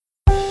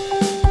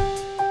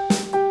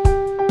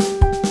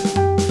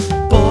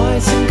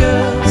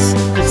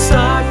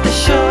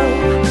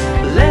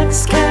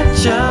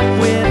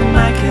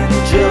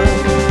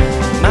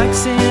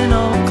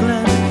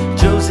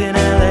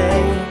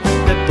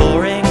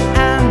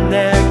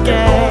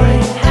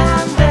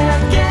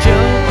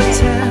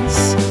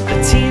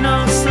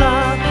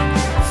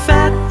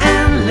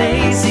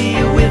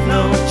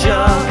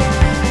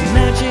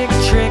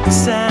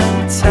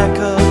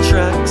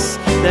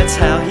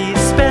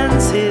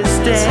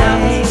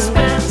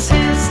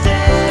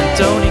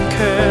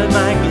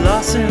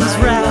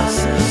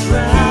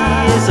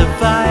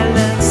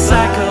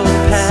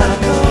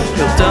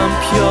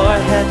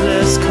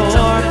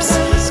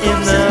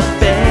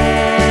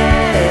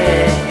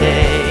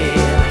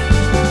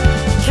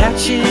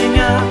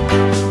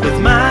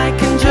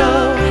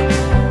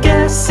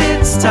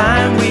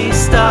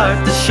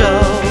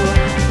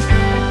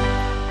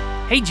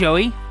Hey,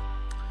 Joey.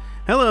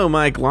 Hello,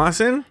 Mike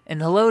Lawson.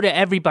 And hello to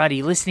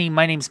everybody listening.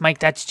 My name's Mike.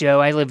 That's Joe.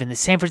 I live in the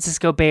San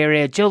Francisco Bay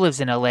Area. Joe lives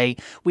in LA.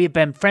 We have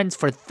been friends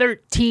for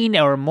 13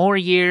 or more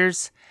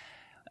years.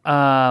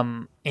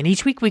 And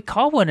each week we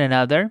call one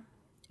another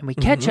and we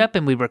catch up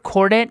and we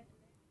record it.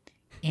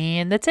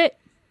 And that's it.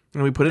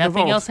 And we put it in the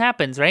Nothing vault. else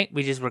happens, right?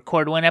 We just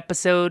record one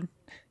episode,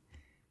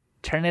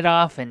 turn it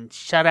off, and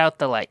shut out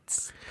the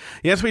lights.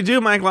 Yes, we do,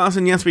 Mike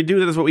Lawson. Yes, we do.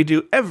 That is what we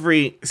do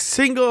every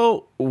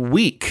single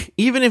week.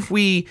 Even if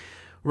we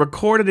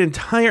record an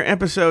entire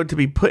episode to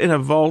be put in a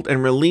vault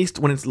and released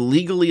when it's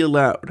legally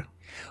allowed.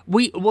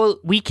 We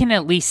can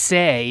at least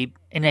say,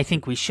 and I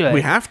think we should.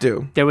 We have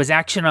to. There was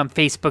action on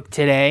Facebook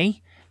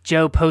today.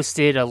 Joe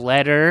posted a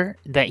letter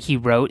that he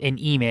wrote, an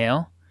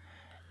email,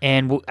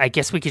 and I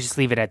guess we could just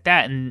leave it at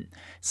that. And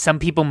some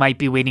people might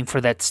be waiting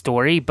for that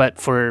story, but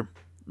for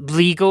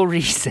legal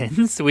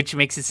reasons, which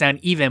makes it sound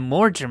even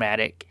more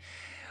dramatic,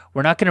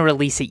 we're not going to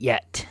release it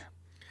yet.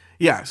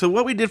 Yeah, so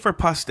what we did for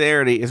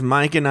posterity is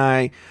Mike and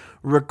I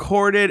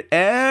recorded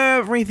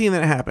everything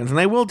that happens. And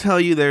I will tell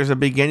you there's a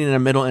beginning, a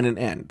middle, and an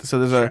end. So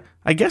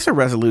there's a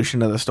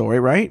resolution of the story,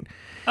 right?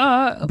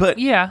 But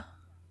yeah.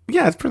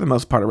 Yeah, it's for the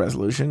most part a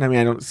resolution. I mean,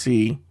 I don't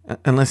see,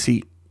 unless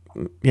he,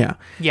 yeah.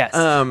 Yes.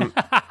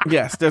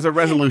 Yes, there's a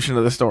resolution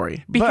of the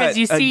story. Because But,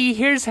 you see,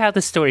 here's how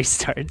the story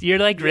starts. You're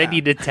like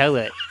ready to tell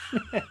it.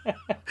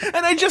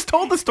 and I just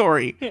told the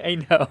story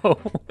I know.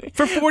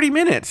 for 40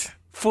 minutes.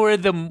 For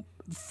the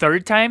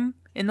third time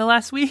in the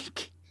last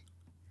week?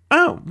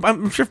 Oh,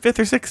 I'm sure fifth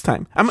or sixth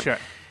time. Sure.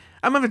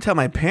 I'm going to tell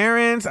my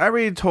parents. I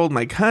already told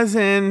my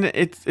cousin.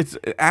 It's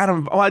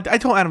Adam. Oh, I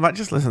told Adam Vaught.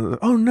 Just listen to this.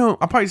 Oh, no.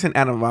 I'll probably send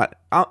Adam Vaught.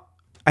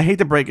 I hate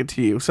to break it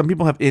to you. Some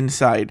people have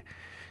inside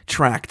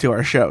track to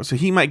our show. So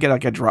he might get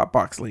like a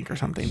Dropbox link or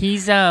something.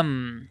 He's,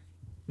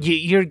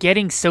 you're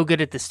getting so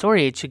good at the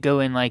story. It should go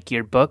in like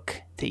your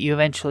book that you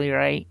eventually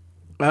write.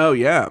 Oh,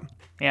 yeah.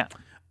 Yeah.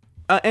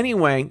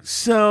 Anyway,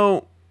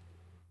 so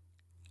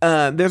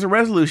there's a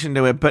resolution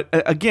to it, but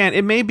again,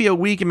 it may be a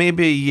week, it may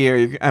be a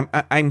year.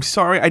 I'm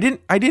sorry, I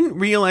didn't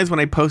realize when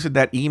I posted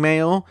that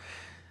email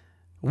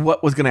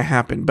what was gonna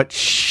happen, but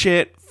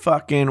shit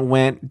fucking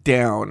went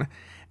down,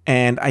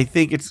 and I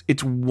think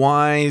it's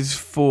wise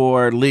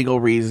for legal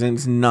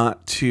reasons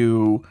not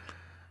to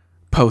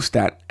post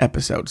that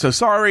episode. So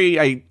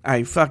sorry,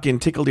 I fucking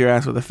tickled your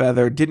ass with a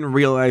feather. Didn't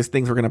realize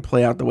things were gonna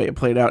play out the way it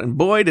played out, and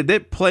boy, did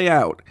it play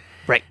out.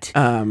 Right.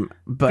 But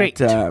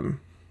Great.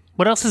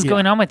 What else is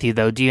going on with you,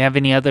 though? Do you have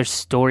any other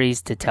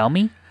stories to tell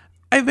me?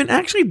 I've been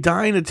actually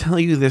dying to tell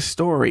you this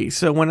story.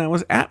 So when I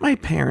was at my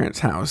parents'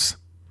 house,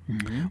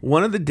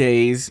 one of the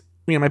days,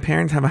 my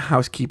parents have a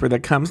housekeeper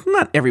that comes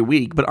not every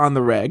week, but on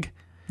the reg.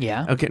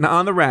 Yeah. Okay, not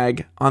on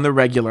the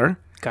regular.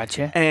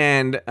 Gotcha.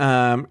 And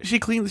she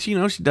cleans, she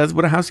does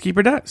what a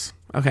housekeeper does.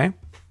 Okay.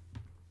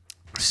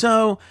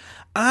 So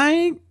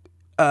I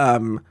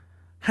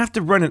have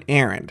to run an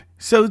errand.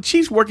 So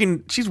she's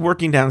working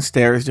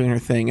downstairs doing her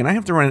thing, and I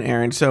have to run an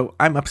errand. So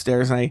I'm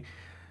upstairs, and I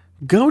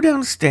go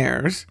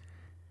downstairs.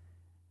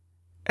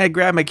 I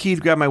grab my keys,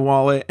 grab my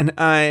wallet, and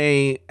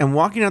I am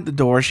walking out the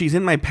door. She's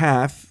in my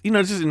path.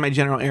 This is in my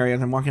general area,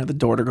 and I'm walking out the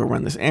door to go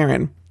run this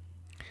errand.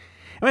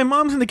 And my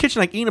mom's in the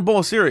kitchen, like, eating a bowl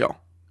of cereal.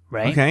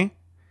 Right. Okay?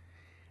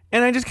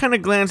 And I just kind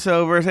of glance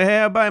over, say,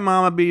 hey, bye,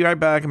 Mom. I'll be right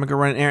back. I'm going to go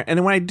run an errand. And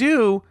then when I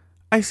do,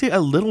 I see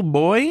a little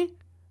boy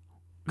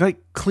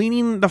like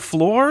cleaning the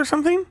floor or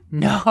something.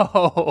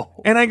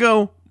 No. And I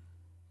go,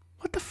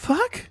 what the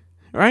fuck?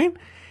 Right?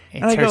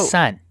 It's her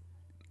son.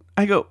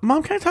 I go,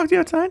 Mom, can I talk to you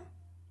outside?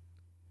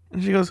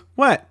 And she goes,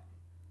 what?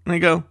 And I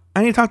go,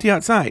 I need to talk to you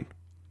outside.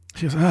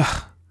 She goes,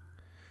 ugh.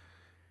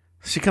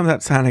 She comes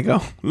outside and I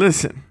go,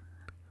 listen,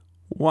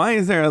 why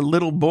is there a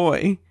little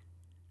boy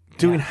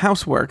doing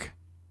housework?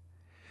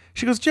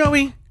 She goes,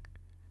 Joey,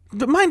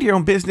 mind your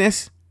own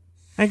business.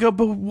 I go,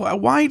 but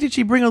why did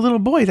she bring a little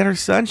boy? Is that her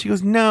son? She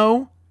goes,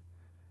 no,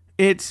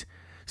 it's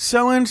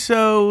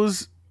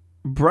so-and-so's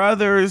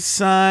brother's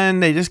son.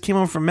 They just came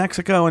home from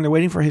Mexico and they're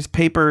waiting for his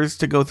papers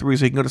to go through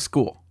so he can go to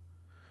school.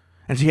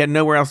 And she had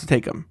nowhere else to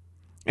take him.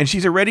 And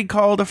she's already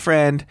called a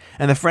friend,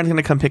 and the friend's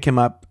going to come pick him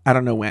up. I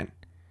don't know when.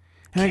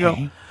 And I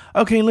go,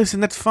 okay, listen,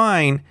 that's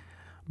fine.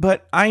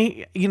 But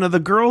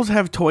the girls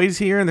have toys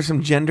here, and there's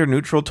some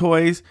gender-neutral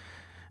toys.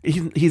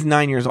 He's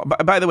 9 years old.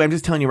 By the way, I'm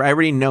just telling you, I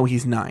already know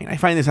he's 9. I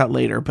find this out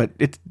later, but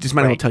it just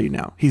might as well tell you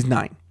now. He's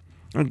 9.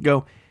 I'd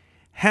go,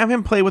 have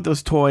him play with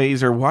those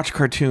toys or watch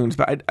cartoons.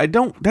 But I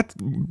don't. That's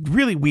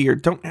really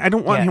weird. I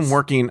don't want him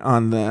working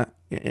on the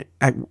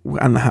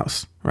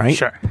house, right?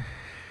 Sure.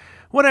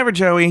 Whatever,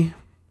 Joey.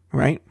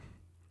 Right.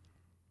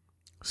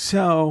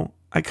 So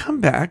I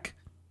come back,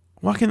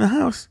 walk in the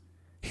house.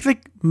 He's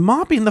like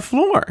mopping the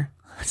floor.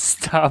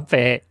 Stop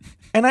it.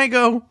 And I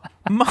go,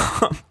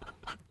 Mom.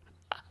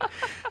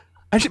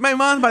 My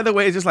mom, by the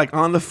way, is just like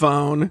on the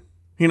phone,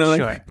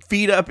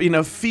 feet up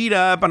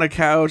on a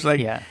couch, like,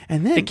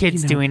 and then the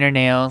kid's doing her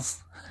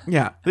nails.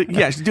 Yeah,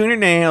 she's doing her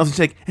nails. And she's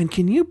like, and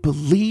can you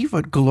believe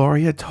what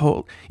Gloria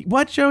told?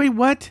 What, Joey?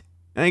 What?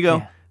 And I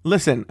go,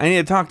 listen, I need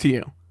to talk to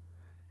you.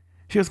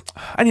 She goes,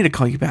 I need to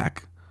call you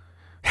back.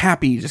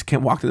 happy you just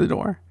can't walk to the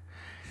door.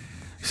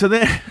 So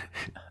then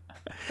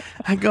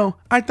I go,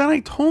 I thought I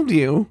told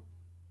you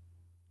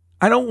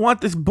I don't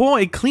want this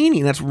boy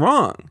cleaning. That's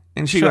wrong.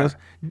 And she goes,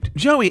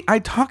 Joey, I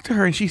talked to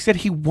her and she said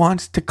he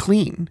wants to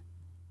clean.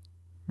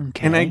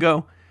 Okay. And I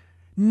go,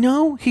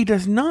 no, he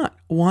does not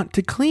want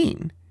to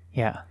clean.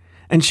 Yeah.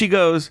 And she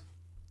goes,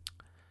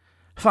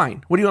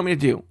 fine, what do you want me to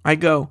do? I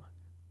go,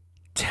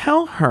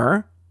 tell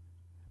her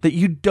that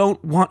you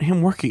don't want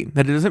him working,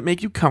 that it doesn't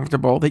make you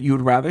comfortable, that you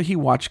would rather he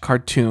watch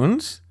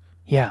cartoons.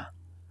 Yeah.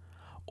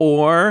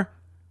 Or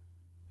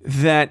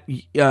that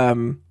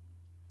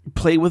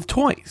play with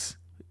toys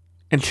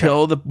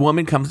until the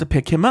woman comes to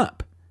pick him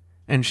up.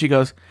 And she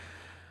goes,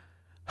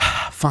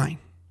 fine.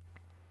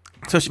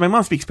 So my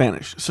mom speaks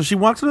Spanish. So she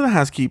walks into the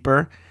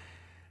housekeeper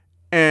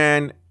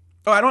and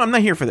I'm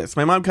not here for this.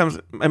 My mom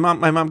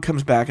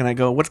comes back and I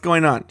go, what's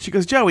going on? She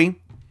goes,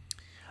 Joey,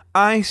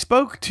 I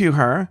spoke to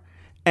her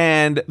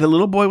and the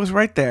little boy was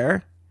right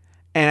there.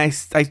 And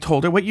I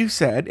told her what you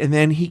said. And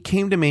then he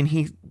came to me and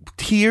he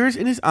tears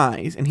in his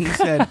eyes. And he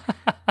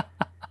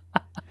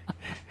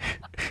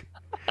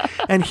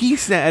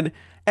said,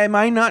 am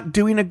I not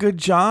doing a good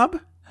job?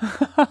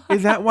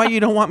 Is that why you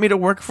don't want me to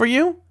work for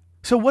you?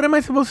 So what am I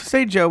supposed to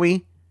say,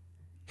 Joey?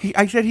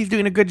 I said he's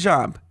doing a good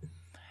job.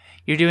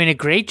 You're doing a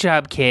great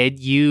job, kid.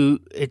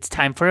 It's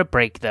time for a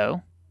break,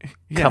 though.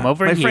 Yeah, Come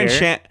over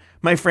here.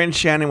 My friend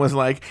Shannon was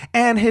like,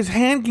 and his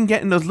hand can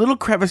get in those little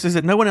crevices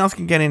that no one else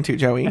can get into,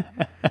 Joey.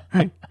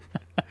 Right?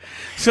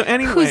 So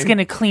anyway. Who's going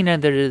to clean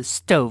under the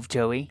stove,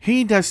 Joey?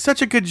 He does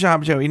such a good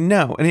job, Joey.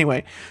 No.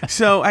 Anyway,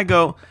 so I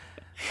go,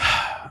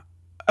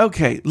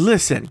 okay,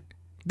 listen.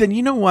 Then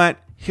you know what?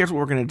 Here's what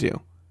we're going to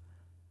do.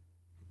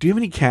 Do you have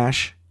any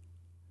cash?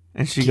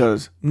 And she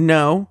goes,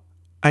 no.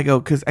 I go,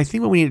 because I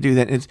think what we need to do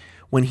then is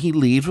when he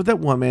leaves with that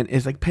woman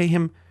is like pay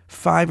him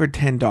 $5 or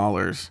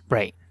 $10.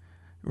 Right.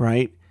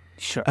 Right?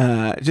 Sure.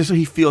 Just so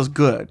he feels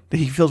good, that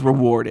he feels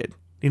rewarded.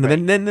 You know,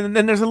 Right. then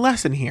there's a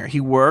lesson here. He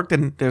worked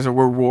and there's a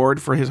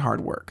reward for his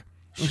hard work.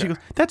 And she goes,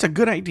 that's a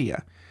good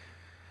idea.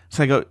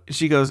 So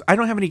she goes, I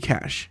don't have any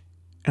cash.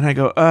 And I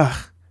go,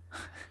 ugh.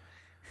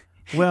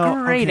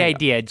 Well, Great okay.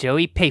 idea,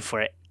 Joey. Pay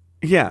for it.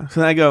 Yeah.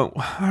 So then I go,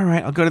 all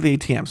right, I'll go to the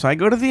ATM. So I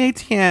go to the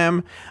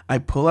ATM. I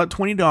pull out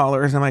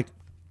 $20. I'm like,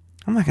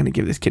 I'm not going to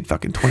give this kid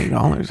fucking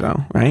 $20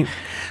 though, right?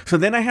 So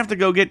then I have to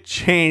go get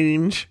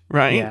change,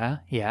 right? Yeah,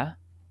 yeah.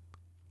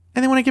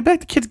 And then when I get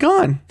back, the kid's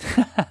gone.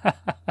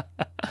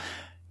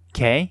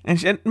 Okay.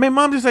 And my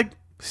mom just like,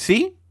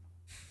 see?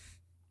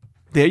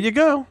 There you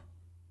go.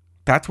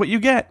 That's what you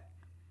get.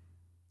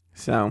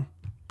 So.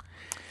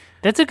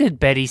 That's a good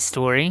Betty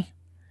story.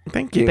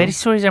 Thank you. Betty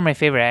stories are my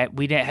favorite.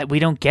 We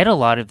don't get a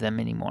lot of them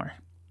anymore.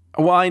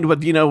 Well,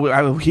 but you know,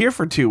 I was here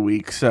for 2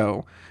 weeks,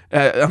 so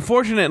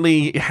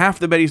unfortunately, half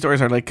the Betty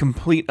stories are like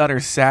complete utter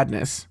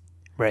sadness.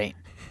 Right.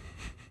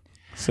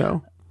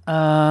 So.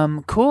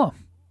 Cool.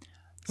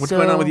 What's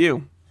going on with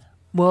you?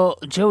 Well,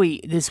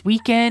 Joey, this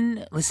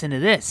weekend, listen to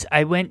this.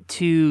 I went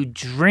to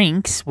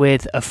drinks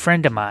with a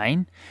friend of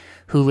mine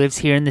who lives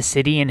here in the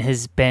city and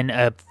has been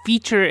a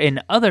feature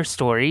in other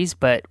stories,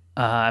 but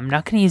I'm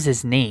not going to use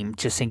his name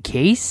just in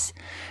case.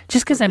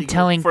 Just because I'm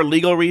telling... For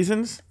legal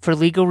reasons? For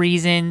legal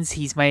reasons.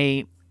 He's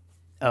my...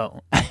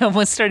 Oh, I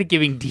almost started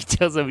giving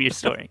details of your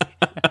story.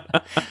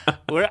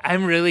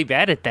 I'm really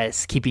bad at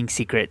this, keeping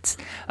secrets.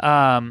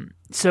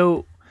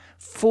 So...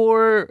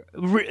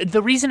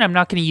 the reason I'm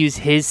not going to use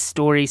his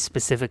story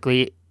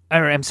specifically,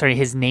 or I'm sorry,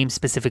 his name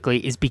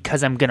specifically, is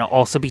because I'm going to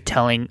also be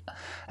telling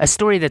a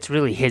story that's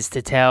really his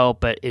to tell,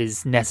 but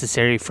is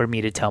necessary for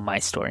me to tell my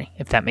story,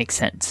 if that makes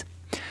sense.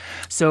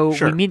 So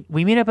sure.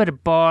 we meet up at a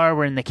bar.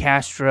 We're in the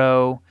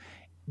Castro.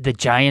 The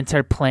Giants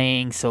are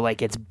playing, so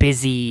like it's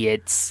busy.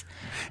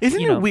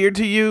 Isn't it weird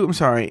to you? I'm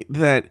sorry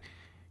that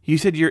you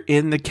said you're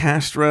in the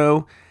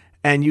Castro.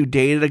 And you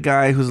dated a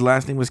guy whose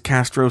last name was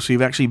Castro, so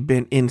you've actually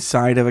been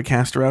inside of a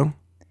Castro?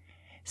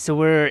 So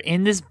we're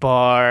in this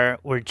bar,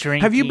 we're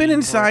drinking. Have you been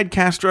inside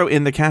Castro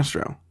in the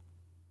Castro?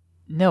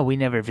 No, we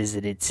never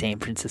visited San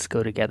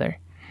Francisco together.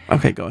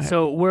 Okay, go ahead.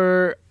 So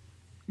we're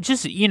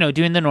just,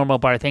 doing the normal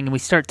bar thing, and we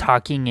start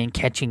talking and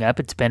catching up.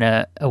 It's been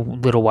a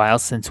little while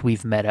since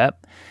we've met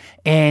up.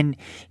 And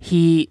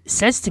he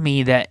says to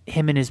me that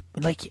him and his,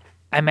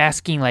 I'm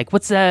asking,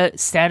 what's the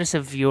status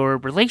of your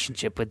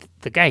relationship with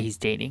the guy he's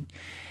dating?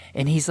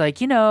 And he's like,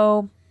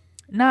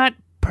 not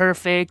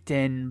perfect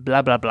and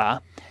blah, blah, blah.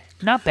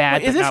 Not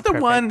bad, Is but this not the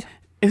perfect. one?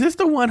 Is this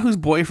the one whose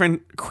boyfriend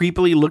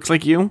creepily looks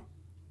like you?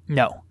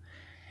 No.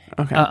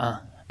 Okay.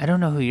 I don't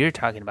know who you're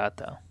talking about,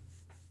 though.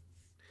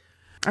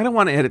 I don't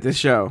want to edit this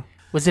show.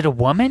 Was it a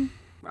woman?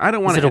 I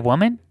don't want Was it a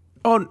woman?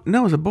 Oh,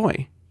 no, it was a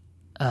boy.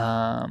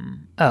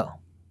 Oh.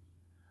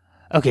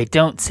 Okay,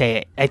 don't say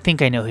it. I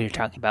think I know who you're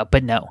talking about,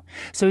 but no.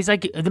 So he's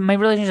like, my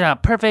relationship's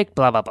not perfect,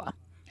 blah, blah, blah.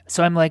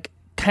 So I'm like,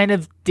 kind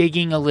of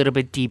digging a little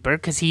bit deeper,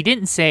 because he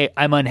didn't say,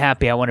 I'm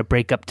unhappy, I want to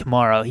break up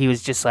tomorrow. He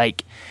was just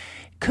like,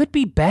 could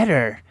be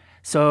better.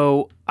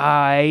 So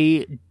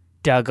I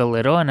dug a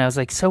little, and I was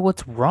like, so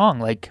what's wrong?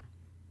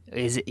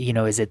 is it,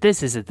 is it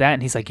this? Is it that?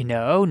 And he's like,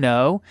 no,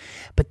 no.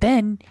 But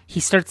then he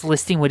starts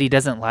listing what he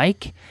doesn't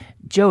like.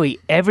 Joey,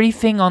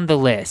 everything on the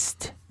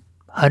list,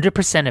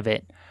 100% of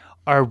it,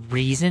 are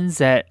reasons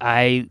that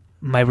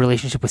my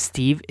relationship with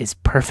Steve is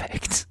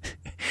perfect.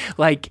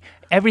 Like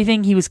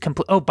everything he was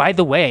Oh, by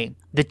the way,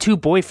 the two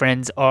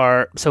boyfriends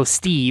are, so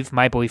Steve,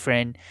 my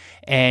boyfriend,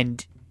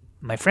 and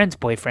my friend's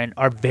boyfriend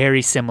are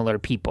very similar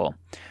people.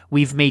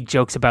 We've made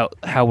jokes about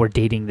how we're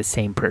dating the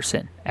same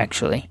person,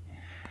 actually.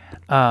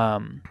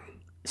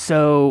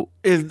 So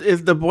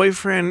is the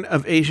boyfriend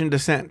of Asian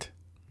descent?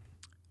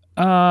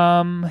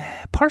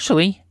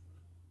 Partially.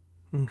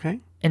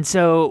 Okay. And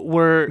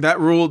so that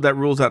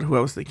rules out who I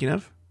was thinking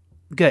of.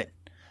 Good.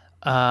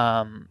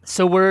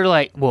 So we're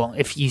like, well,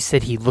 if you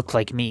said he looked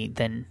like me,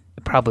 then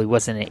it probably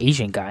wasn't an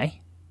Asian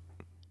guy.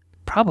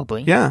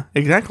 Probably. Yeah,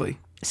 exactly.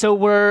 So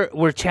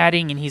we're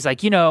chatting, and he's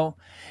like,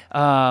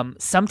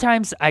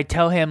 sometimes I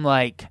tell him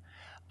like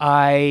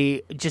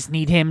I just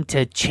need him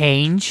to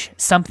change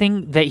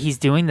something that he's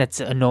doing that's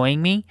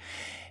annoying me,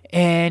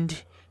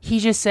 and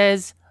he just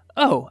says,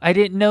 "Oh, I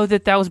didn't know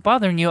that was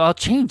bothering you. I'll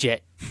change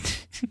it."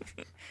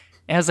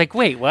 And I was like,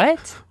 "Wait,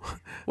 what?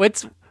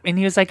 What's?" And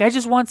he was like, "I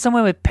just want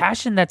someone with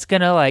passion that's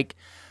gonna like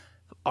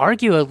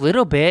argue a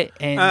little bit."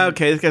 And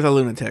okay, this guy's a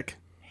lunatic.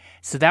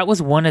 So that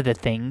was one of the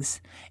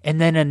things.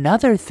 And then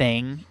another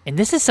thing, and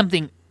this is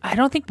something I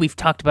don't think we've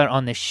talked about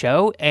on this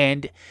show,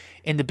 and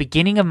in the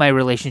beginning of my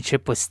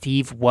relationship with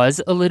Steve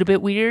was a little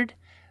bit weird,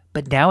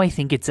 but now I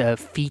think it's a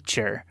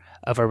feature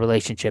of our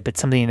relationship. It's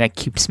something that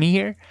keeps me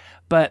here,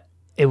 but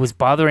it was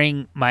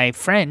bothering my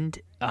friend.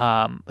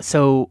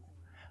 So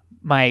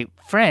my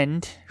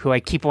friend, who I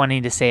keep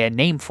wanting to say a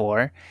name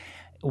for,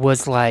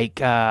 was like,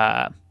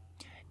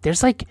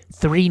 there's like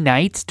 3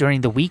 nights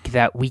during the week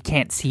that we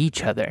can't see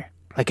each other.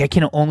 Like I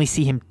can only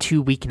see him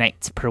 2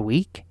 weeknights per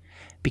week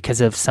because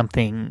of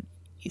something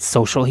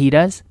social he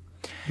does.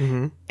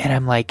 Mm-hmm. And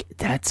I'm like,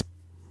 that's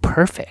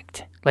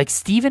perfect. Like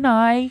Steve and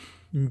I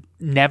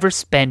never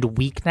spend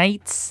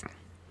weeknights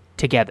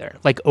together,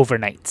 like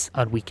overnights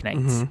on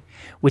weeknights,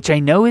 which I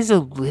know is a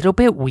little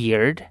bit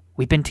weird.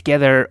 We've been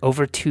together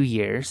over 2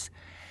 years,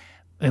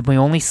 and we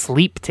only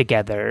sleep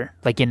together,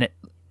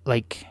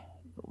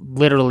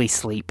 literally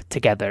sleep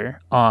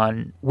together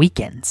on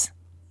weekends.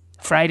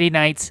 Friday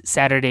nights,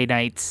 Saturday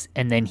nights,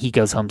 and then he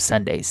goes home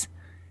Sundays.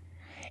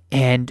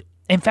 And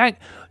in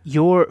fact,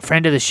 your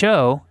friend of the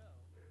show,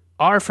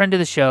 our friend of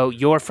the show,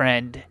 your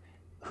friend,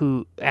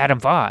 who Adam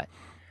Vaught,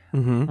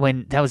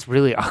 when that was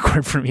really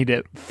awkward for me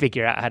to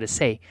figure out how to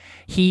say.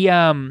 He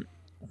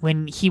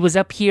when he was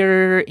up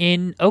here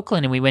in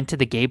Oakland and we went to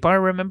the gay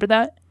bar, remember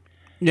that?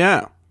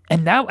 Yeah.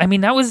 And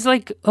that was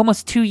like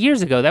almost 2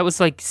 years ago. That was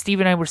like Steve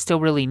and I were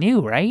still really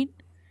new, right?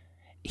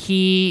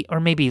 Or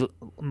maybe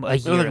a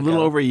year ago. A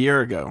little over a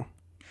year ago.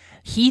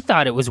 He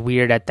thought it was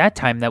weird at that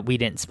time that we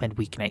didn't spend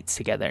weeknights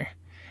together.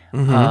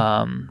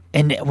 And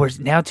we're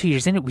now 2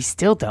 years in it, we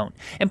still don't.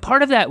 And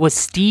part of that was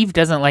Steve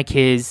doesn't like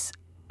his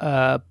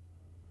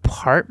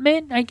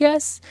apartment, I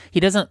guess.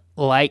 He doesn't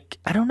like,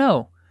 I don't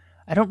know.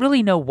 I don't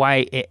really know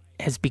why it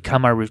has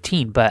become our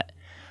routine, but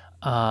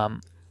I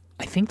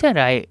think that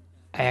I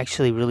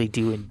actually really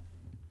do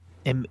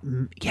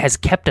and has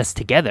kept us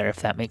together, if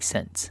that makes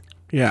sense.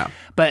 Yeah.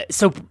 But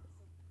so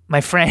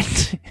my friend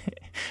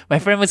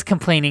was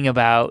complaining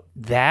about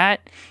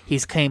that.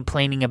 He's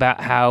complaining about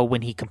how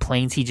when he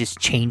complains, he just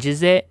changes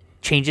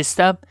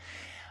stuff.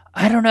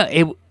 I don't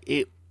know.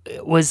 It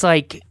was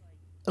like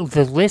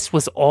the list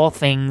was all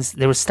things.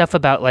 There was stuff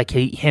about like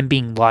him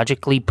being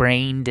logically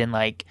brained and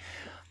like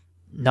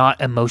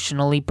not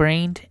emotionally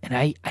brained. And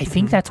I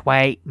think that's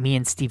why me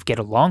and Steve get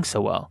along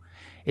so well,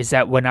 is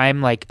that when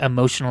I'm like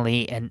emotional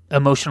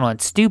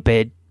and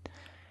stupid,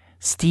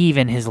 Steve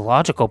and his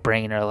logical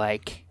brain are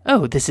like,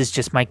 oh, this is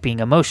just Mike being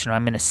emotional.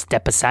 I'm going to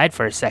step aside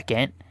for a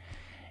second.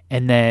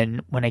 And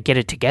then when I get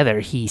it together,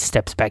 he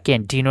steps back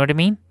in. Do you know what I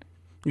mean?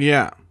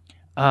 Yeah.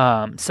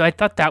 So I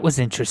thought that was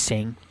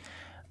interesting.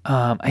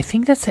 I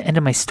think that's the end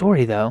of my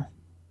story, though.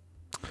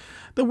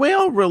 The way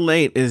I'll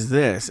relate is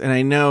this, and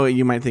I know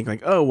you might think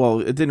like, oh, well,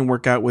 it didn't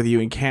work out with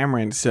you and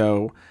Cameron,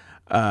 so...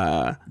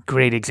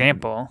 Great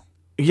example.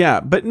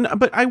 Yeah, but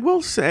I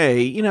will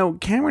say,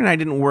 Cameron and I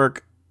didn't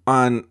work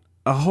on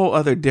a whole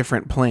other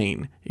different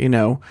plane,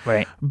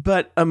 Right.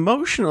 But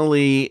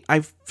emotionally, I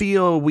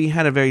feel we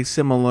had a very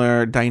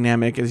similar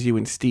dynamic as you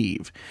and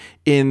Steve,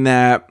 in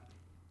that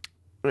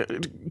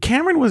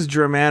Cameron was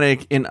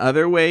dramatic in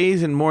other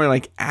ways and more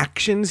like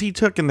actions he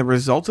took and the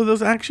results of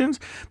those actions,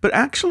 but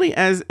actually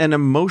as an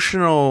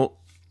emotional,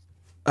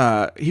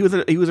 he was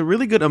a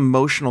really good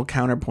emotional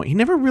counterpoint. He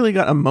never really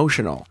got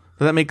emotional.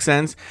 Does that make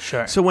sense?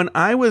 Sure. So when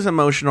I was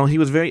emotional, he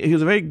was a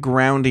very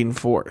grounding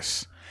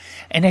force.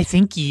 And I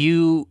think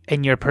you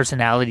and your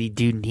personality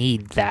do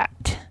need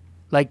that.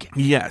 Like,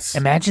 yes.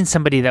 Imagine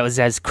somebody that was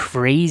as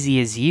crazy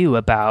as you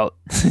about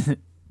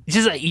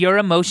just like, your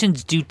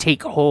emotions do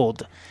take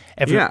hold.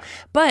 Yeah.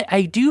 But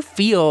I do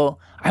feel,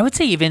 I would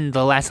say even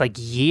the last like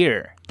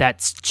year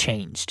that's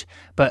changed,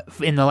 but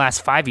in the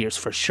last 5 years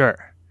for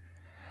sure.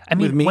 I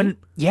mean, with me?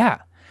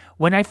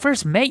 when I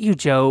first met you,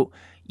 Joe,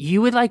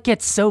 you would like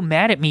get so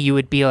mad at me. You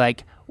would be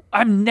like,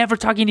 I'm never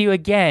talking to you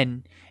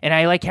again. And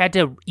I like had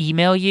to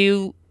email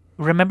you.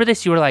 Remember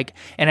this? You were like,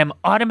 and I'm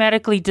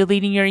automatically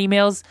deleting your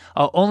emails.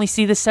 I'll only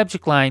see the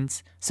subject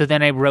lines. So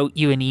then I wrote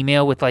you an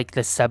email with like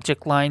the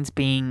subject lines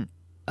being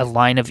a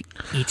line of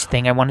each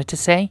thing I wanted to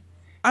say.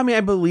 I mean,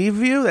 I believe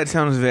you. That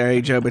sounds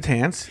very Joe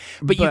Batance.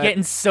 But you get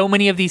in so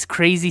many of these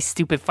crazy,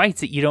 stupid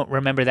fights that you don't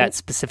remember that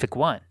specific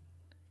one.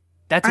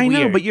 That's weird.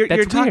 I know, but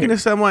you're talking to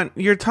someone.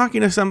 You're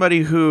talking to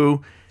somebody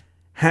who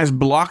has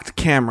blocked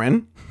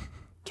Cameron.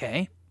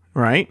 Okay.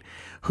 Right.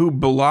 Who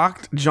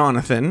blocked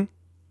Jonathan.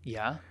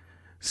 Yeah.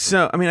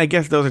 So, I mean, I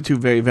guess those are two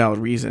very valid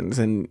reasons,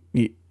 and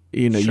you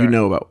know, Sure. you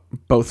know about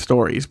both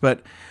stories,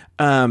 but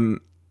yeah,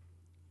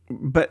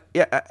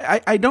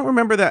 I don't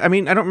remember that. I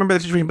mean, I don't remember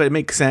that situation, but it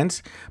makes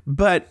sense.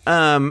 But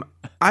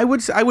I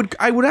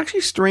would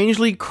actually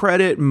strangely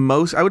credit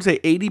most. I would say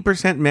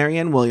 80%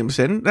 Marianne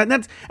Williamson.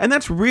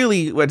 That's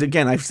really what,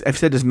 again, I've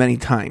said this many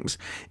times,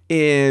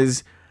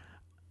 is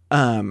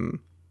I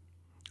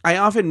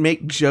often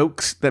make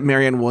jokes that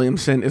Marianne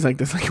Williamson is like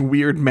this like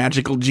weird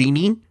magical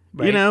genie,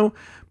 Right. you know?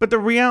 But the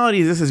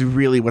reality is this is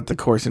really what the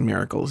Course in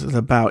Miracles is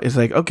about. Is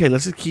like, okay,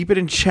 let's just keep it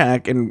in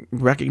check and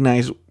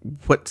recognize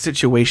what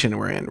situation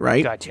we're in,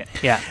 right? Gotcha.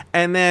 Yeah.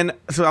 And then,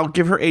 so I'll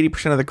give her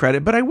 80% of the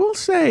credit. But I will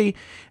say,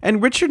 and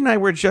Richard and I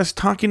were just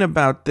talking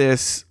about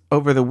this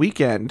over the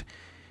weekend,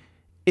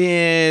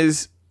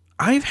 is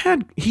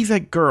he's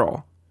like,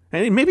 girl,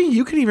 and maybe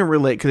you can even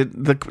relate, because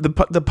the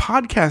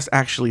podcast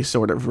actually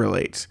sort of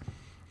relates,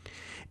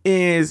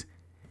 is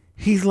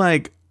he's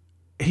like,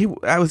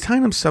 I was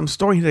telling him some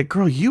story. He's like,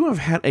 girl, you have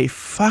had a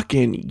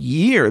fucking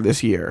year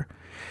this year.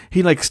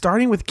 He like,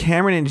 starting with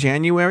Cameron in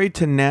January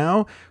to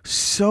now,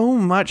 so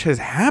much has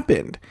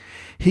happened.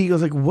 He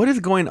goes like, what is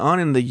going on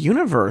in the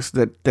universe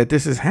that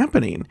this is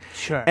happening?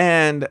 Sure.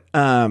 And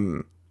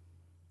I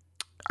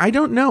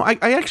don't know. I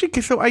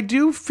actually, so I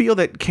do feel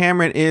that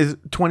Cameron is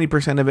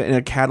 20% of it and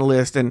a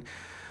catalyst. And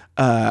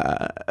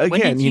again,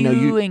 When did you know,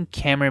 you and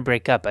Cameron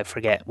break up? I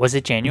forget. Was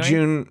it January?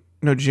 June.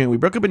 We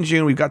broke up in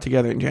June. We got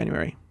together in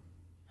January.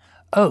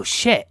 Oh,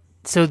 shit.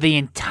 So the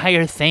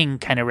entire thing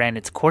kind of ran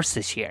its course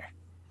this year.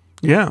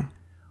 Yeah.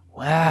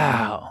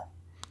 Wow.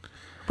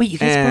 Wait, you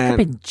guys broke up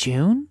in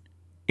June?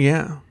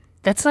 Yeah.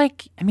 That's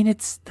like, I mean,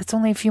 that's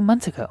only a few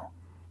months ago.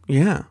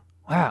 Yeah.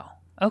 Wow.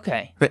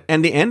 Okay.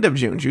 And the end of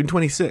June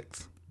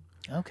 26th.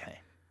 Okay.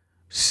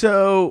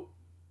 So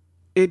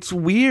it's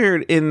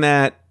weird in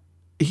that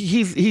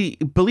he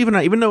believe it or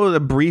not, even though it was a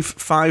brief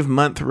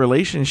 5-month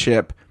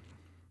relationship,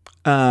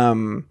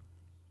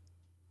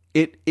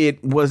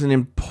 it was an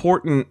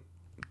important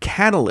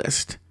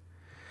catalyst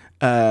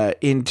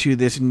into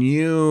this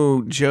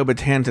new Joe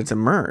Batance that's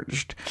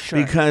emerged.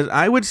 Sure. Because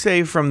I would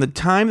say from the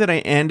time that I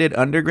ended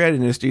Undergrad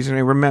Industries, and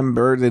I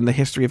remembered in the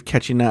history of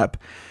catching up,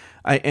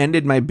 I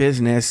ended my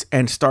business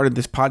and started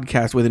this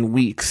podcast within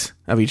weeks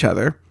of each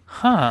other.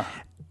 Huh.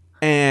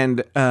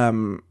 And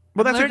well,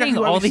 that's Learning exactly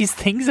why all these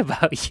things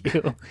about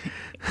you.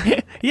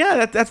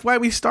 Yeah, that's why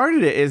we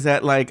started it. Is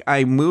that like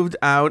I moved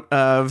out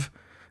of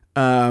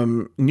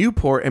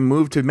Newport and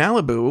moved to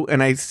Malibu,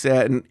 and I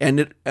said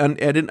and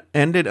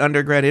ended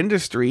Undergrad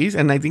Industries,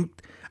 and I think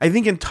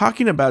in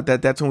talking about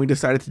that, that's when we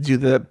decided to do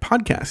the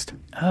podcast.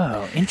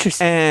 Oh,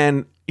 interesting.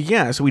 And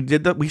yeah, so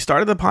we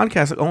started the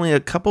podcast only a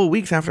couple of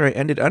weeks after I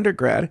ended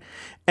undergrad,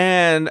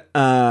 and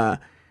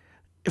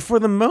for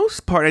the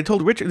most part, I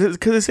told Richard,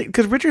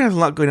 because Richard has a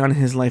lot going on in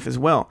his life as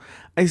well.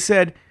 I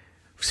said,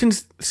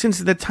 since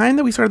the time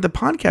that we started the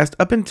podcast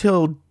up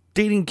until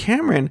dating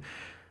Cameron,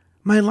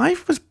 my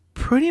life was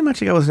pretty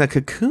much like I was in a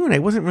cocoon. I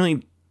wasn't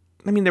really,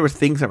 I mean, there were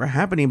things that were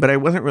happening, but I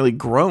wasn't really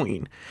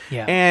growing.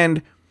 Yeah.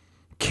 And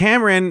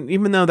Cameron,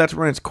 even though that's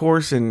run its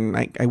course, and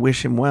I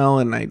wish him well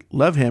and I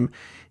love him,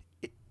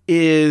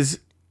 was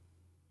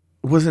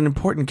an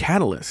important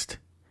catalyst.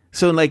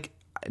 So like,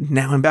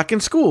 now I'm back in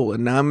school,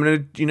 and now I'm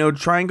going to,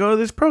 try and go to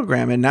this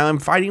program, and now I'm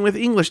fighting with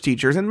English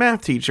teachers and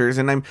math teachers,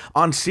 and I'm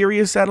on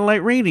Sirius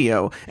satellite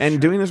radio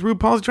and doing this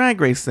RuPaul's Drag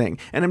Race thing,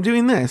 and I'm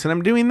doing this and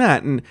I'm doing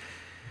that, and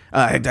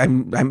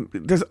I'm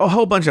there's a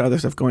whole bunch of other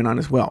stuff going on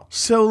as well.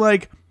 So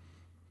like,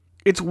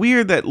 it's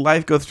weird that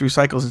life goes through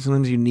cycles, and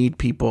sometimes you need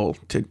people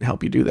to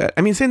help you do that.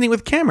 I mean, same thing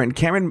with Cameron.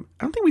 Cameron,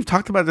 I don't think we've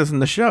talked about this in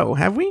the show,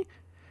 have we?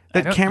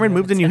 That Cameron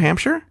moved to New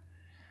Hampshire?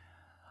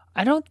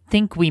 I don't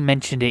think we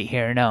mentioned it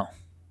here, no.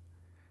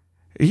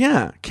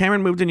 Yeah,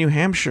 Cameron moved to New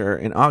Hampshire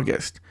in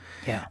August.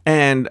 Yeah.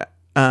 And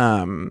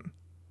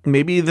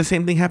maybe the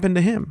same thing happened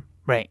to him.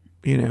 Right.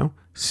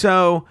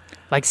 So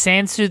Like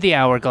sands through the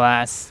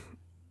hourglass.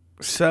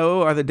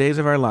 So are the days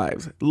of our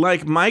lives.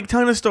 Like Mike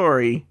telling a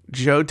story,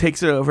 Joe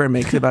takes it over and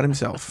makes it about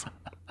himself.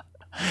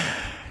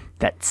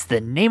 That's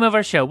the name of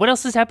our show. What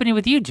else is happening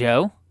with you,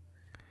 Joe?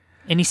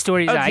 Any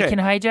stories that I can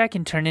hijack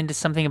and turn into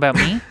something about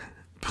me?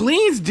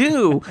 Please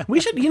do. We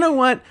should, you know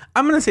what?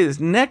 I'm going to say this.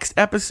 Next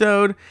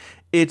episode,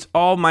 it's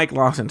all Mike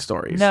Lawson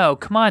stories. No,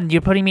 come on.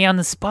 You're putting me on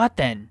the spot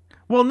then.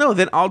 Well, no,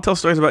 then I'll tell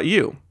stories about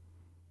you.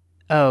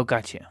 Oh,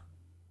 got you.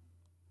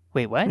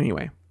 Wait, what?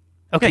 Anyway.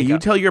 Okay, Yeah, you go.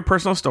 tell your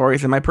personal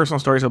stories, and my personal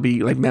stories will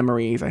be like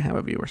memories I have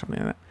of you or something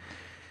like that.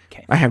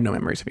 Okay. I have no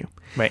memories of you.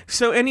 Right.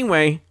 So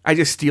anyway, I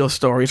just steal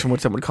stories from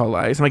what some would call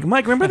lies. I'm like,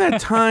 Mike, remember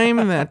that time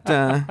that,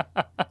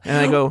 and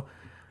I go,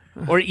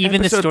 Or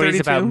even the Episode stories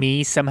 32? about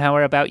me somehow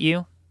are about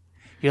you.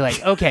 You're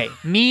like, okay,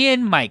 me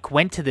and Mike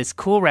went to this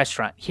cool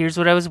restaurant. Here's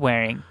what I was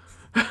wearing.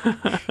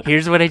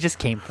 Here's what I just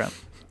came from.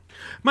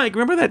 Mike,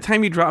 remember that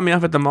time you dropped me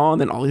off at the mall and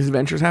then all these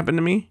adventures happened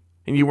to me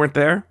and you weren't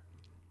there?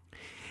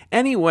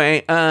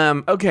 Anyway,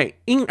 okay,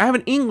 I have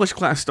an English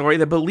class story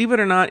that, believe it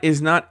or not,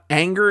 is not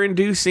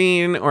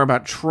anger-inducing or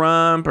about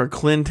Trump or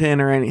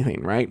Clinton or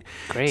anything, right?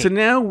 Great. So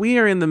now we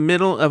are in the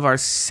middle of our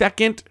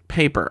second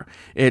paper.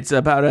 It's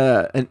about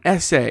an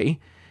essay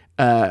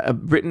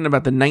written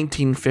about the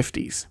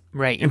 1950s.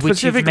 Right, And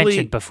which you've specifically-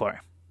 mentioned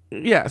before.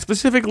 Yeah,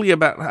 specifically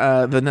about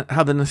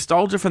how the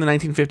nostalgia for the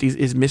 1950s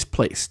is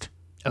misplaced.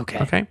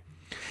 Okay.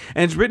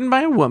 And it's written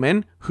by a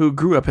woman who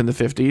grew up in the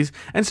 50s.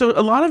 And so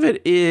a lot of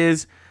it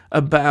is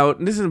about,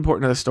 and this is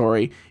important to the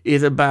story,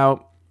 is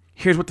about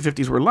here's what the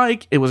 50s were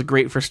like. It was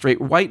great for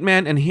straight white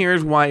men, and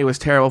here's why it was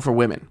terrible for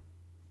women.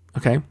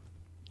 Okay?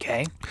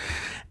 Okay.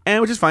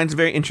 And which is fine. It's a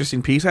very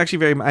interesting piece.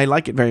 Actually, I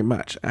like it very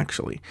much,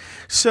 actually.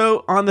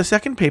 So on the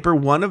second paper,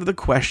 one of the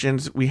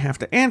questions we have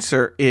to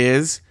answer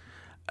is,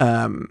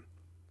 what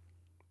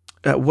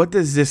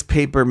does this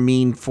paper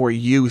mean for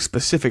you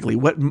specifically?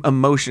 What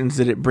emotions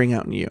did it bring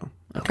out in you?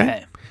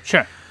 Okay.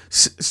 Sure.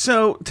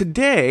 So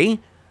today,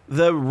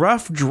 the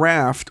rough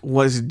draft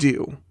was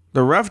due.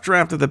 The rough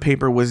draft of the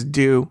paper was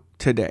due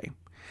today.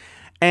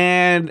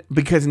 And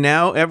because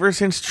now, ever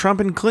since Trump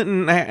and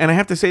Clinton, and I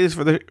have to say this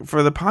for the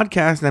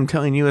podcast, and I'm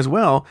telling you as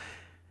well,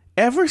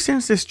 ever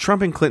since this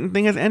Trump and Clinton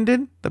thing has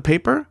ended, the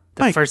paper,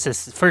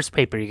 The first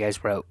paper you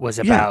guys wrote was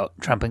about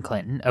Trump and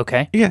Clinton.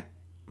 Okay. yeah,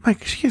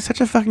 Mike, she is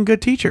such a fucking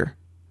good teacher.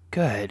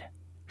 Good.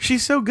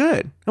 She's so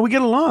good, and we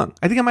get along.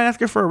 I think I might ask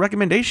her for a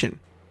recommendation.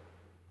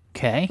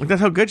 Okay. Like,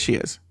 that's how good she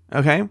is.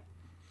 Okay,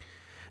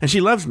 and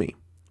she loves me.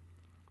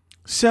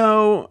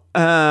 So,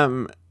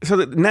 so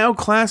that now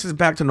class is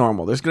back to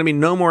normal. There's going to be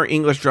no more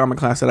English drama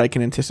class that I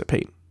can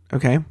anticipate.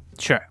 Okay.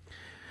 Sure.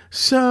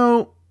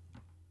 So,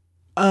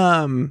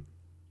 Real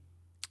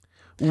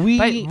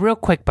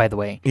quick, by the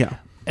way,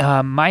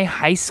 yeah. my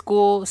high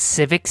school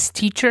civics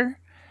teacher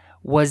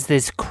was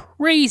this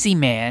crazy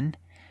man.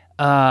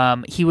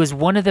 He was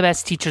one of the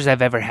best teachers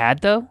I've ever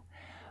had, though.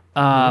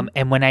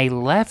 And when I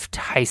left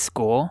high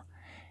school,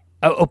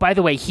 by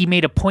the way, he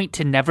made a point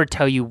to never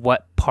tell you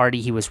what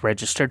party he was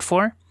registered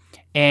for.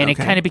 And it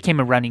Okay. kind of became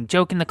a running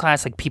joke in the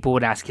class. Like, people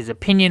would ask his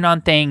opinion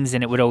on things,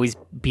 and it would always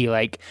be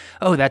like,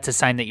 oh, that's a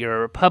sign that you're a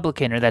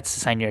Republican, or that's a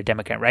sign you're a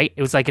Democrat, right?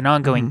 It was like an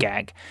ongoing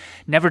gag.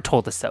 Never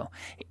told us, though.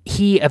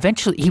 He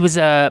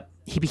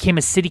became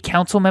a city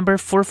council member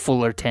for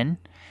Fullerton,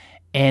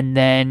 and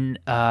then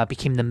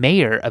became the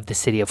mayor of the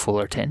city of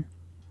Fullerton.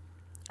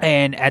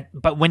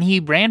 But when he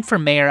ran for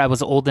mayor, I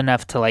was old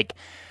enough to like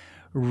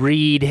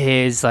read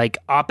his like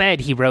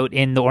op-ed he wrote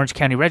in the Orange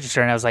County Register,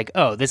 and I was like,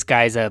 oh, this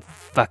guy's a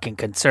fucking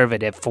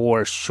conservative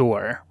for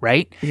sure,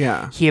 right?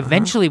 Yeah. He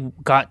eventually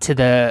got to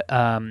the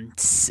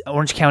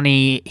Orange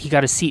County. He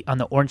got a seat on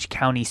the Orange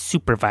County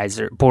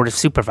Board of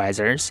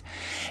Supervisors,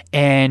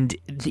 and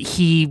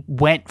he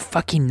went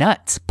fucking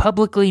nuts,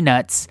 publicly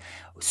nuts,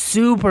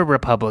 super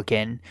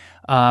Republican.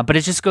 But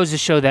it just goes to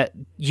show that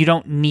you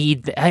don't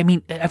need. I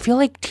mean, I feel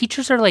like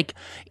teachers are like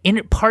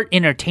part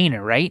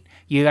entertainer, right?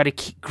 You got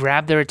to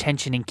grab their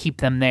attention and keep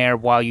them there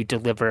while you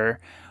deliver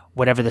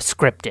whatever the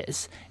script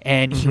is.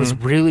 And he was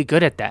really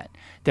good at that.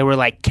 There were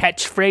like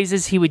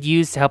catchphrases he would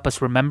use to help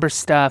us remember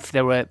stuff.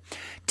 There were,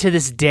 to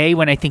this day,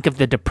 when I think of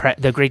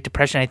the Great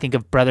Depression, I think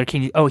of Brother,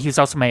 Can You... Oh, he was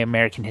also my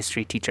American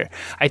history teacher.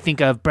 I think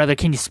of Brother,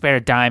 Can You Spare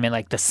a Dime, and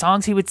like the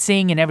songs he would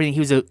sing and everything. He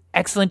was an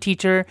excellent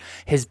teacher.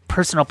 His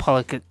personal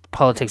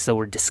politics, though,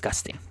 were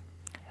disgusting,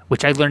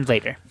 which I learned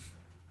later.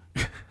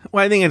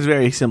 Well, I think it's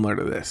very similar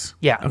to this.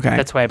 Yeah, Okay.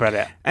 that's why I brought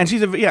it up. And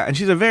she's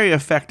a very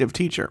effective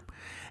teacher.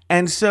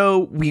 And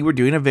so we were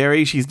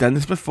doing she's done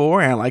this before,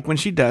 and I like when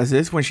she does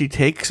this, when she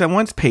takes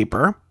someone's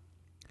paper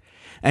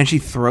and she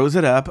throws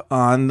it up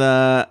on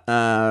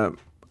the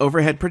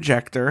overhead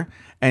projector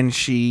and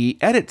she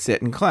edits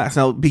it in class.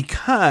 Now,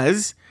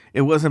 because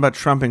it wasn't about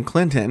Trump and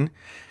Clinton,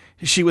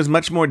 she was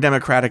much more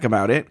democratic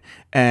about it.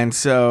 And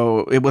so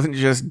it wasn't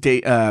just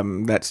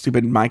that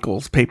stupid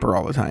Michael's paper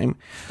all the time.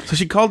 So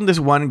she called in this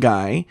one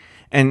guy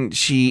and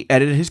she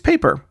edited his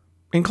paper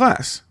in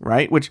class,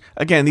 right? Which,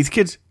 again, these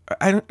kids,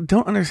 I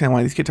don't understand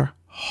why these kids are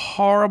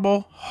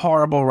horrible,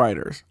 horrible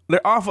writers.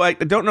 They're awful. I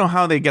don't know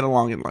how they get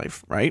along in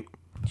life, right?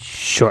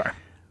 Sure.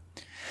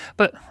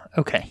 But,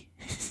 okay.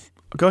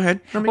 Go ahead.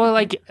 Well,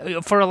 like,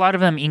 for a lot of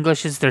them,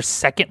 English is their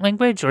second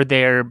language, or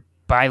they're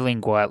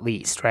bilingual at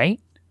least, right?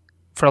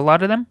 For a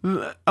lot of them?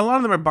 A lot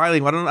of them are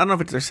bilingual. I don't know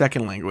if it's their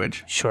second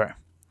language. Sure.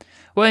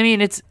 Well, I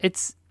mean, it's.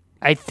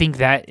 I think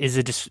that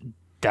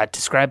that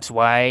describes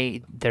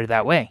why they're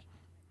that way.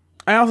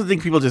 I also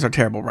think people just are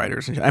terrible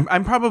writers.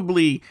 I'm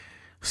probably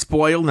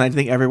spoiled, and I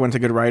think everyone's a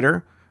good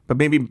writer. but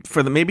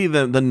maybe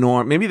the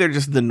norm, maybe they're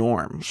just the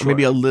norm, or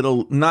maybe a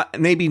little not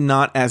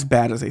as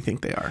bad as they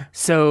think they are.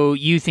 So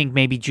you think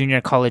maybe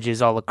junior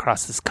colleges all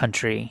across this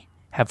country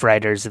have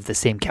writers of the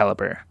same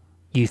caliber?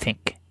 You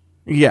think?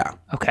 Yeah.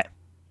 Okay.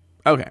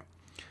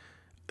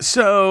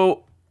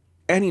 So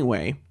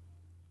anyway,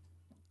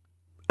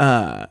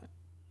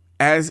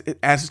 as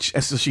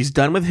she's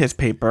done with his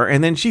paper,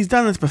 and then she's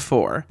done this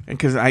before,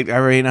 because I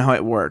already know how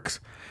it works.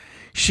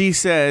 She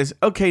says,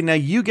 "Okay, now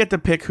you get to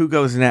pick who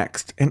goes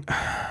next." And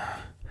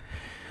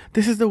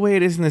this is the way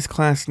it is in this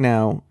class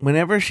now.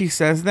 Whenever she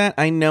says that,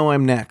 I know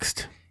I'm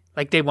next.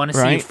 Like they want to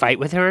see you fight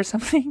with her or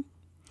something?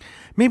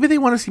 Maybe they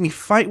want to see me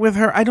fight with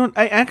her.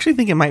 I actually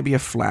think it might be a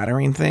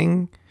flattering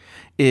thing.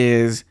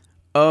 Is,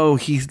 oh,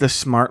 he's the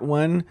smart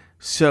one,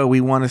 so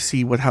we want to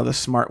see how the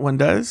smart one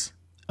does.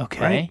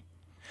 Okay. Right?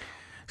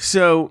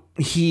 So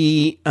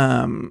he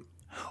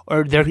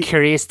or they're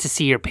curious to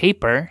see your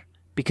paper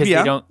because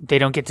they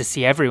don't get to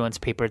see everyone's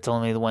paper. It's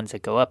only the ones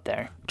that go up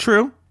there.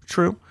 True.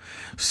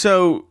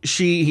 So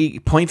he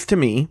points to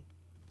me,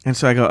 and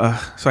so I go,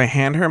 so I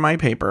hand her my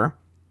paper,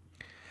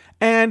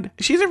 and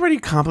she's already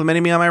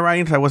complimenting me on my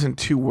writing, so I wasn't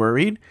too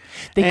worried.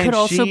 They could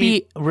also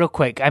be, real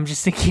quick, I'm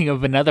just thinking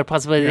of another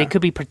possibility. Yeah. They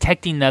could be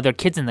protecting the other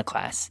kids in the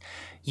class.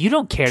 You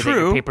don't care that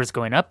your paper's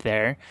going up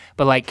there,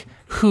 but like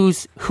who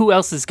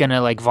else is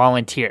gonna like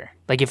volunteer?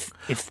 Like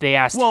if they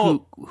asked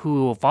who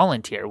will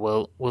volunteer,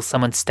 will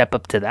someone step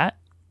up to that?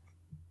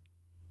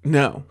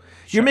 No.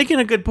 Sure. You're making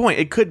a good point.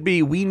 It could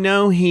be we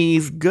know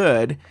he's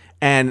good,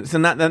 and so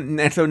not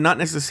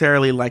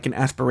necessarily like an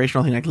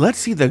aspirational thing, like let's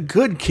see the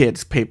good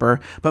kids' paper,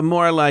 but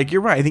more like,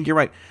 you're right, I think you're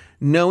right.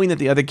 Knowing that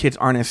the other kids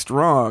aren't as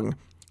strong,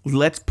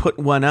 let's put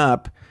one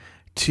up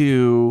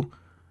to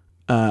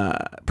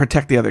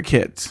protect the other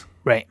kids.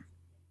 Right.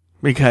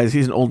 Because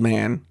he's an old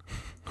man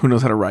who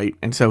knows how to write,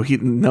 and so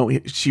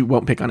she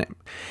won't pick on him.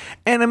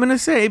 And I'm going to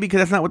say, because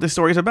that's not what this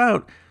story is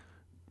about,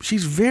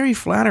 she's very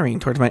flattering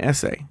towards my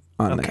essay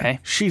on there.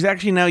 She's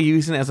actually now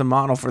using it as a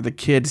model for the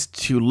kids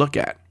to look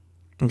at.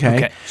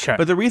 Okay, sure.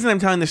 But the reason I'm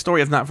telling the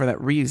story is not for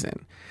that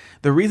reason.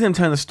 The reason I'm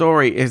telling the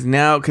story is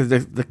now because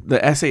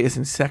the essay is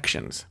in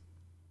sections.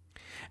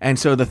 And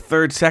so the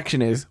third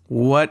section is,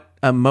 what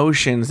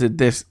emotions did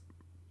this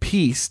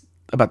piece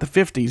about the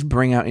 50s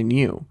bring out in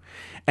you?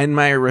 And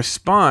my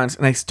response,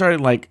 and I started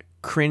like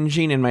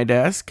cringing in my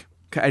desk,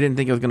 I didn't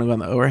think it was going to go on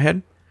the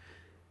overhead,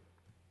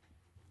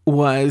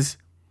 was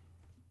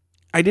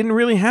I didn't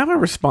really have a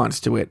response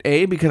to it.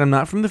 A, because I'm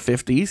not from the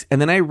 50s,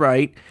 and then I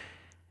write,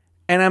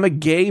 and I'm a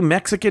gay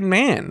Mexican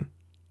man,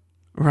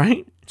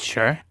 right?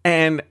 Sure.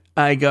 And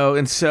I go,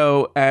 and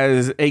so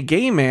as a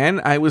gay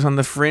man, I was on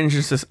the fringe,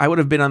 I would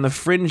have been on the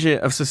fringe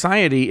of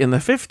society in the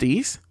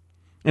 50s.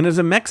 And as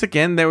a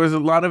Mexican, there was a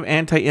lot of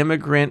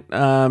anti-immigrant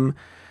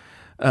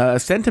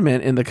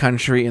sentiment in the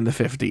country in the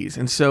 50s.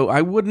 And so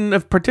I wouldn't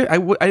have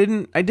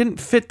I didn't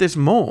fit this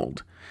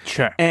mold.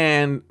 Sure.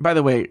 And by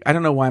the way, I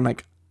don't know why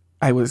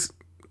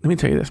let me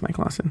tell you this, Mike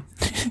Lawson.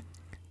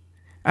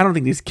 I don't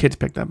think these kids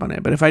picked up on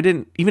it, but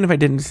even if I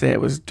didn't say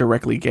it was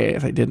directly gay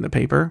as I did in the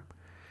paper,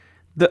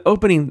 the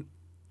opening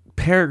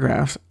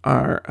paragraphs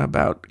are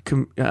about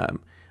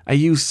I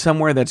use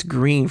somewhere that's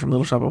green from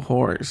Little Shop of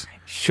Horrors.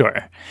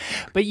 Sure,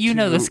 but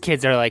those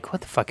kids are like,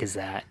 what the fuck is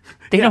that?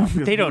 They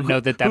don't know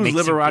that makes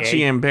Liberace you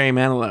gay. and Barry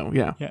Manilow.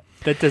 Yeah,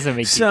 that doesn't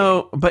make so.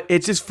 You gay. But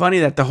it's just funny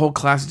that the whole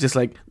class is just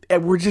like,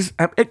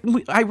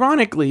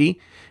 ironically,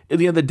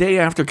 the day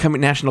after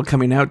National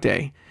Coming Out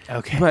Day.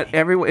 Okay, but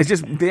everyone, it's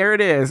just there. It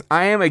is.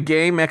 I am a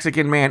gay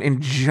Mexican man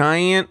in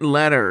giant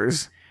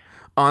letters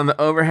on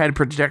the overhead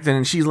projector,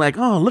 and she's like,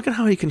 "Oh, look at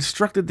how he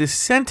constructed this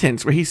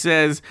sentence where he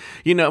says,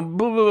 blah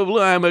blah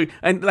blah blah."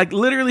 And like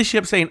literally, she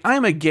kept saying,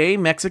 "I'm a gay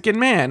Mexican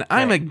man.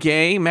 I'm a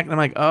gay." I'm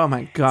like, "Oh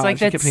my god!"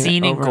 It's like that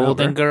scene in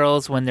Golden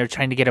Girls when they're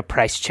trying to get a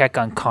price check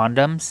on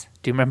condoms.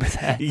 Do you remember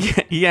that?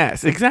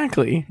 Yes,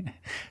 exactly.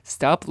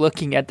 Stop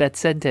looking at that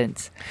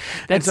sentence.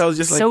 That's so,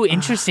 just so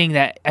interesting.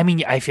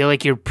 I feel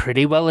like you're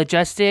pretty well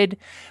adjusted.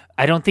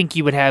 I don't think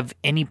you would have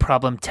any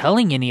problem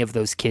telling any of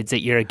those kids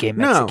that you're a gay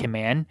Mexican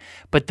man.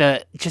 But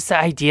the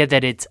idea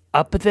that it's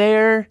up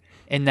there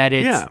and that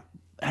it's,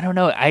 I don't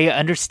know, I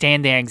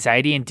understand the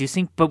anxiety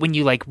inducing, but when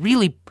you like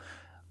really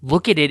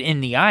look at it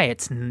in the eye,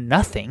 it's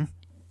nothing.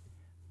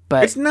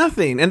 But it's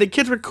nothing. And the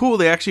kids were cool.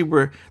 They actually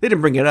they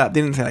didn't bring it up.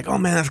 They didn't say like, "Oh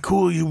man, that's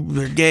cool,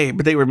 you're gay."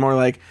 But they were more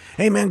like,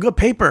 "Hey man, good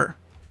paper."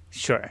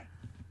 Sure.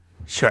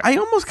 I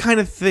almost kind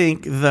of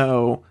think,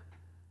 though,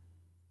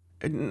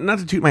 not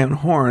to toot my own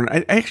horn,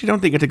 I actually don't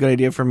think it's a good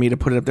idea for me to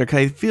put it up there, because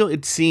I feel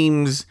it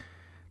seems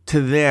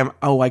to them,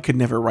 I could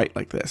never write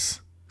like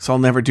this, so I'll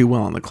never do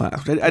well in the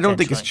class. I don't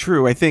think it's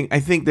true. I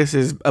think this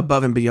is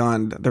above and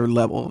beyond their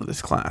level of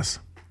this class.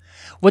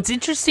 What's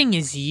interesting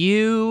is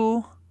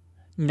you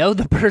know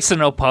the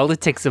personal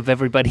politics of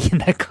everybody in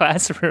that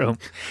classroom,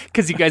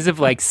 because you guys have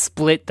like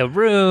split the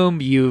room,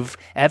 you've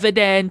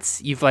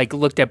evidence, you've like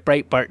looked at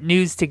Breitbart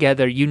News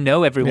together,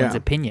 everyone's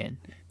opinion.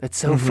 That's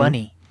so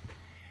funny.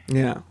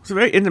 Yeah, it's a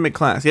very intimate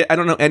class. Yeah, I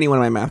don't know anyone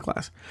in my math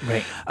class.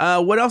 Right.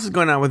 What else is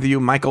going on with you,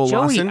 Michael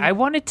Joey, Lawson? I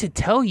wanted to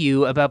tell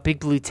you about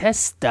Big Blue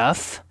Test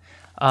stuff,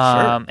 Sure.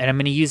 and I'm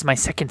going to use my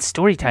second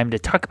story time to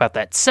talk about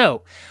that.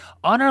 So,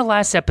 on our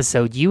last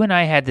episode, you and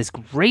I had this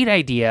great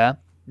idea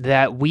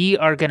that we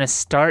are going to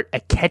start a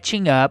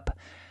catching up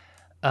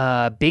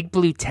Big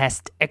Blue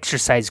Test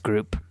exercise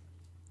group.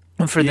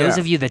 And for those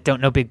of you that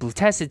don't know Big Blue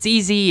Test, it's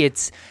easy.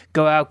 It's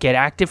go out, get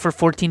active for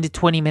 14 to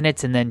 20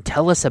 minutes, and then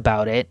tell us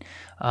about it.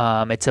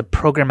 It's a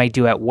program I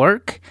do at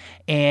work.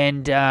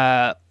 And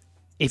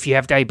if you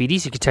have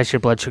diabetes, you can test your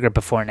blood sugar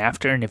before and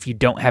after. And if you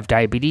don't have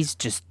diabetes,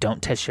 just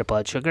don't test your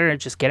blood sugar.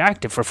 Just get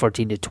active for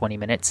 14 to 20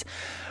 minutes.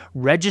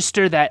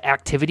 Register that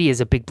activity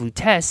as a Big Blue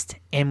Test.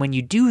 And when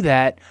you do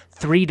that,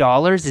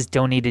 $3 is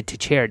donated to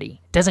charity.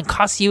 It doesn't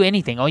cost you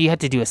anything. All you have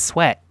to do is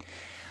sweat.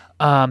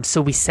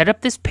 So we set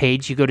up this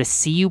page. You go to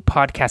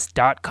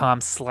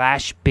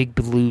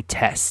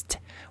cupodcast.com/bigbluetest,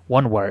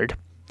 one word.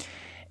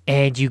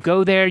 And you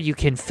go there, you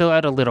can fill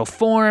out a little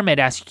form. It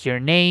asks you your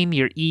name,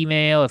 your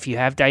email, if you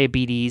have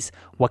diabetes,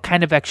 what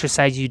kind of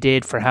exercise you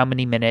did for how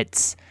many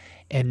minutes,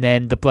 and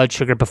then the blood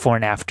sugar before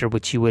and after,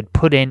 which you would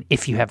put in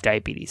if you have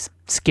diabetes.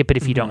 Skip it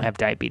if you don't have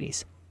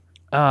diabetes.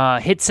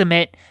 Hit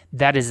submit.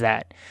 That is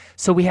that.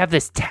 So we have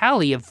this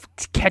tally of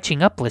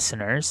catching up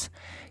listeners.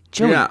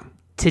 Joey,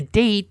 to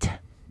date...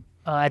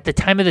 at the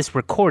time of this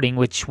recording,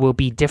 which will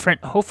be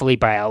different, hopefully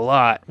by a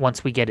lot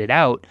once we get it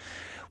out,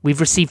 we've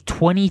received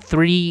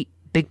 23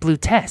 Big Blue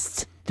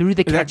Tests through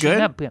the catching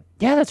up.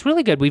 Yeah, that's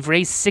really good. We've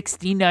raised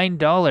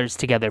 $69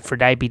 together for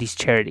diabetes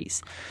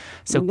charities.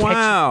 So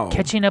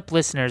catching up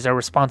listeners are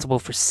responsible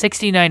for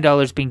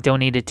 $69 being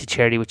donated to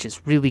charity, which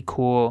is really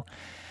cool.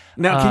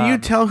 Now, can you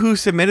tell who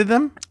submitted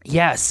them?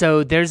 Yeah,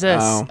 so there's a...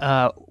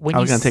 I was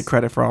going to take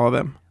credit for all of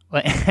them.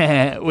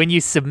 When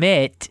you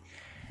submit...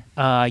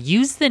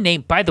 use the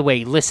name, by the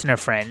way, listener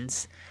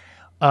friends,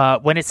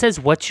 when it says,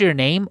 what's your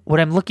name? What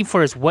I'm looking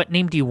for is what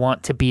name do you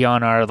want to be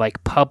on our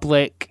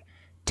public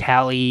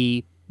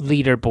tally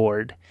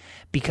leaderboard?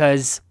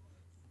 Because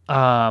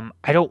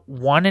I don't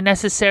want to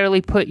necessarily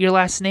put your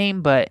last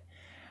name, but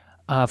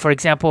for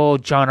example,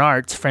 John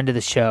Arts, friend of the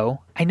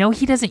show, I know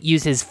he doesn't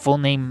use his full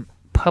name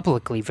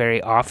publicly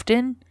very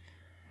often.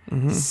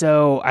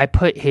 So I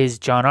put his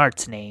John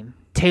Arts name.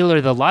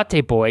 Taylor the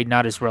Latte Boy,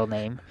 not his real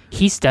name.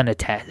 He's done a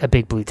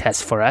Big Blue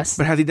Test for us.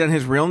 But has he done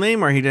his real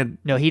name, or he did?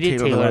 No, he did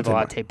Taylor the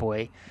Latte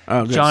Boy.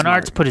 Oh, good, John smart.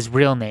 Arts put his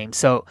real name.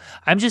 So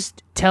I'm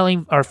just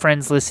telling our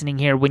friends listening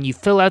here, when you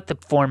fill out the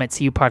form at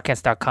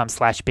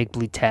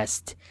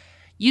cupodcast.com/bigbluetest,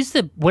 use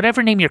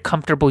whatever name you're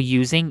comfortable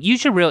using.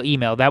 Use your real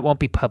email. That won't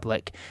be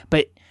public.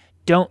 But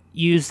don't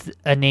use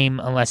a name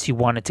unless you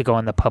want it to go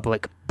on the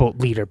public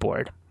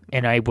leaderboard.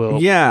 And I will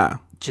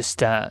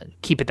just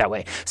keep it that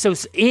way. So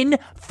in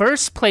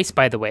first place,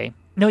 by the way.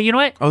 No, you know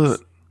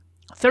what?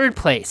 Third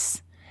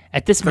place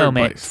at this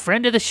moment,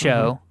 friend of the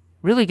show,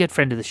 really good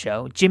friend of the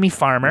show, Jimmy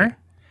Farmer,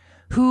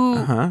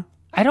 who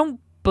I don't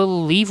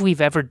believe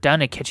we've ever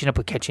done a catching up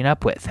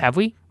with, have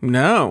we?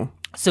 No.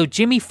 So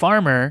Jimmy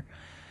Farmer,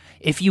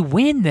 if you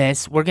win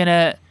this, we're going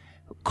to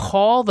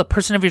call the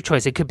person of your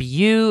choice. It could be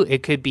you,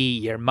 it could be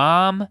your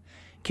mom, it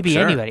could be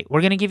anybody.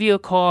 We're going to give you a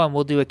call and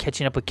we'll do a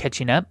catching up.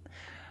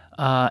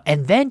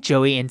 And then,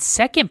 Joey, in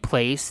second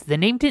place, the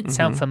name didn't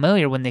sound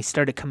familiar when they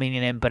started coming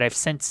in, but I've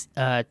since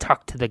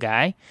talked to the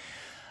guy,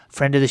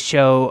 friend of the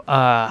show,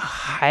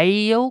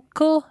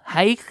 Hielke?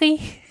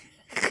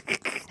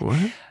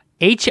 What?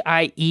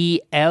 Hielke.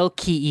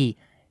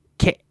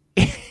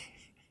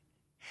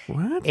 What?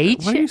 What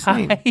are you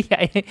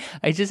saying?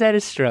 I just had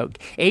a stroke.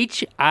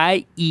 Hielke.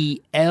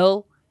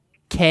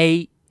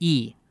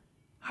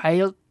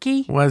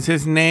 Hielke? What's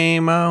his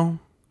name,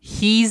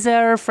 He's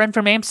our friend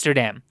from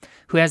Amsterdam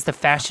who has the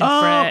fashion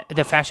boyfriend. Oh,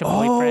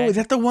 is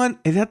that the one?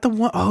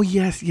 Oh,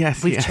 yes.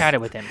 We've chatted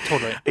with him,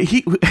 totally.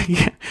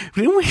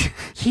 Didn't we?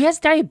 He has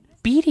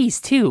diabetes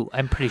too,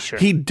 I'm pretty sure.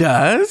 He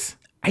does?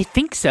 I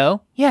think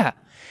so, yeah.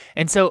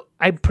 And so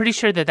I'm pretty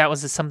sure that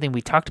was something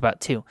we talked about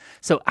too.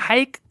 So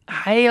Hielke,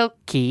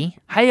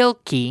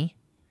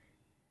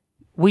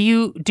 will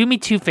you do me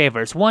two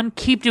favors? One,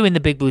 keep doing the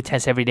Big Blue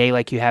Test every day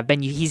like you have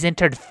been. He's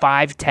entered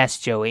 5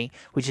 tests, Joey,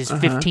 which is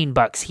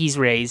 $15 he's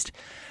raised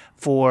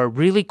for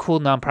really cool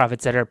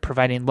nonprofits that are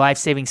providing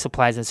life-saving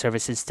supplies and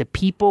services to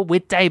people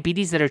with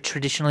diabetes that are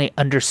traditionally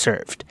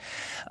underserved.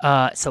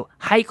 So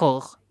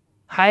Hielke,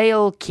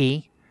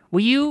 will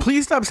you...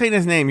 Please stop saying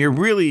his name. You're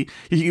really...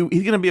 he's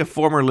going to be a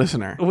former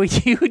listener.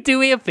 Would you do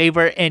me a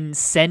favor and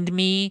send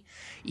me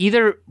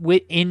either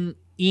in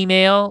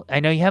email,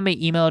 I know you have my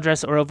email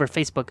address, or over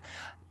Facebook,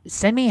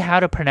 send me how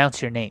to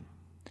pronounce your name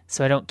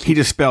so I don't keep... He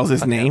just spells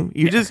his name?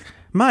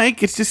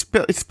 Mike, it's just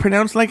it's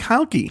pronounced like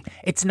Halky.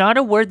 It's not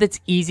a word that's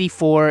easy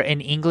for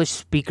an English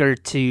speaker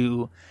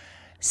to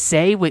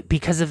say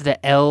because of the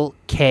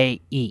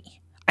LKE.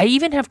 I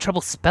even have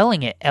trouble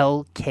spelling it,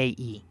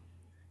 LKE.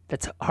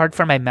 That's hard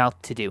for my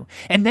mouth to do.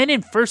 And then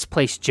in first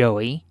place,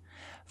 Joey,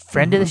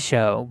 friend of the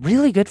show,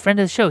 really good friend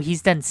of the show.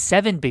 He's done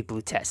 7 Big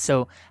Blue Tests.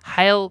 So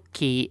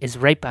Hielke is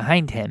right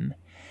behind him.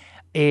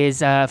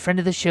 Is a friend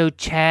of the show,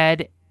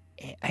 Chad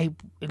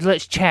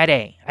let's Chad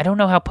A. I don't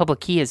know how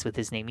public he is with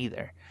his name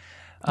either.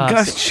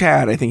 Gus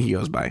Chad, I think he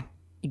goes by.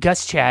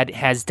 Gus Chad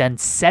has done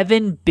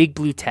 7 Big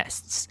Blue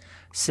tests.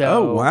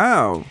 So, Oh,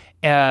 wow.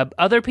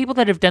 Other people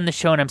that have done the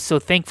show, and I'm so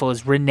thankful,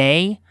 is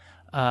Renee,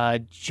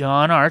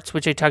 John Arts,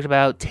 which I talked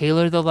about,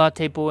 Taylor the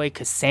Latte Boy,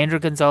 Cassandra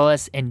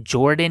Gonzalez, and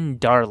Jordan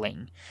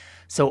Darling.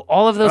 So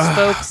all of those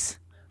folks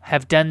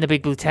have done the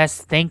Big Blue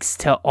test. Thanks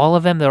to all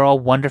of them. They're all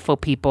wonderful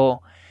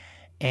people.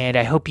 And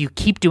I hope you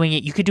keep doing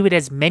it. You could do it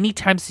as many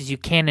times as you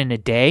can in a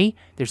day.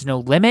 There's no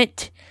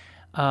limit.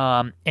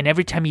 And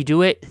every time you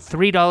do it,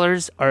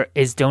 $3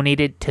 is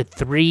donated to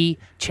 3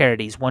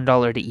 charities,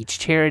 $1 to each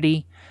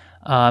charity.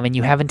 And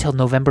you have until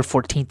November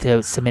 14th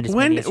to submit as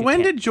many as you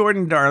When can. did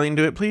Jordan Darling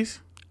do it, please?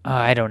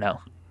 I don't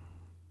know.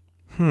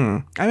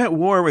 I'm at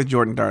war with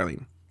Jordan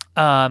Darling.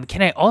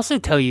 Can I also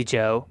tell you,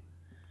 Joe?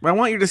 I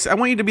want you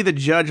to be the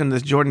judge on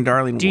this Jordan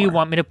Darling Do war. you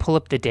want me to pull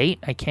up the date?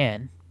 I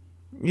can.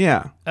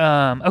 Yeah.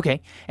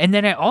 Okay. And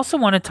then I also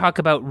want to talk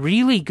about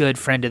really good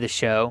friend of the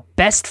show,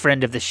 best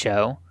friend of the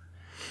show,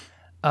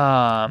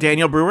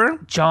 Daniel Brewer?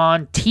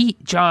 John. He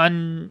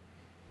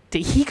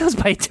goes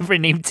by a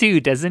different name too,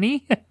 doesn't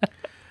he?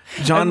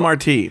 John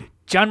Marti.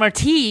 John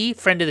Marti,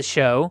 friend of the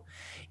show,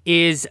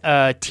 is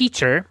a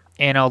teacher,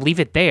 and I'll leave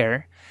it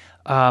there.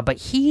 But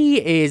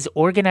he is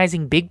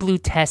organizing Big Blue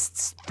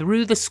tests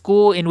through the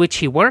school in which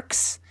he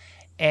works,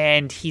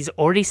 and he's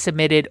already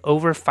submitted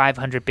over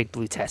 500 Big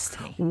Blue tests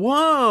to me.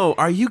 Whoa,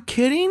 are you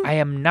kidding? I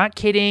am not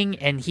kidding,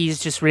 and he's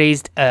just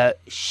raised a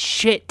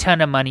shit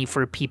ton of money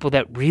for people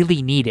that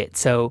really need it.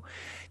 So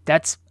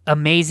that's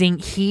amazing.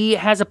 He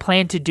has a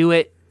plan to do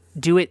it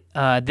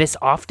this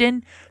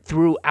often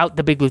throughout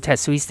the Big Blue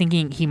test. So he's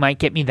thinking he might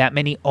get me that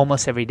many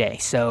almost every day.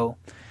 So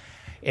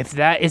if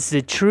that is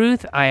the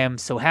truth, I am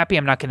so happy.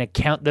 I'm not going to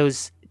count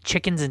those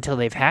chickens until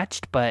they've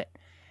hatched, but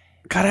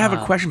God, I have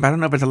a question, but I don't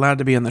know if it's allowed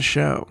to be on the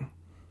show.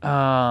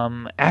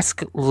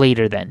 ask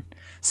later then.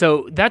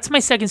 So that's my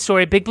second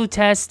story. Big Blue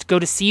Test. Go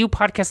to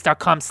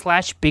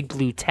cupodcast.com/Big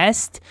Blue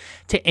Test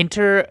to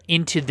enter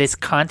into this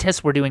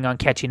contest we're doing on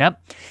Catching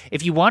Up.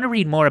 If you want to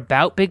read more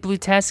about Big Blue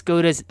Test,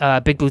 go to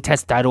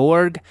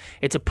bigbluetest.org.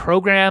 It's a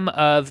program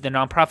of the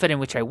nonprofit in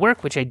which I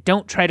work, which I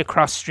don't try to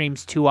cross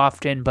streams too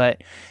often,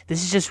 but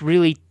this is just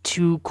really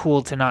too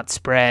cool to not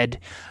spread.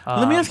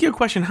 Let me ask you a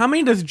question. How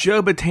many does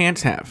Joe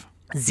Batance have?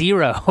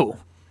 0.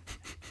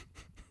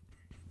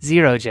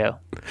 0, Joe.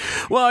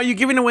 Well, are you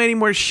giving away any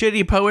more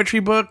shitty poetry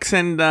books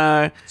and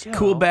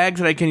cool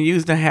bags that I can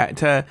use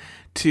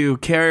to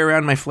carry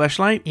around my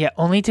fleshlight? Yeah,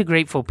 only to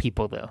grateful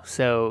people though.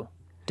 So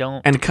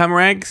don't And cum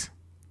rags?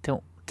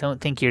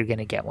 don't think you're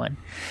gonna get one.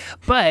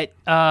 But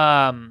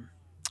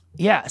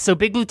yeah, so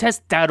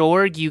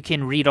bigbluetest.org, you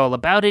can read all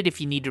about it if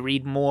you need to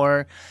read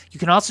more. You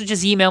can also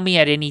just email me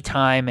at any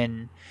time,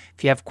 and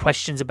if you have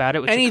questions about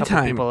it, which a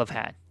couple people have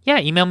had. Yeah,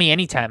 email me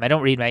anytime. I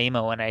don't read my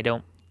email when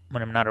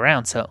I'm not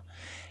around, so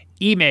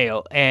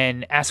email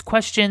and ask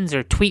questions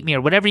or tweet me or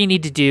whatever you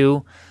need to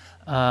do,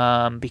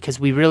 because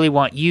we really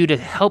want you to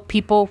help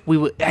people.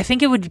 I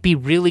think it would be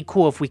really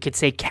cool if we could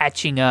say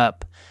Catching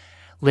Up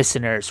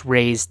listeners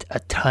raised a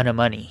ton of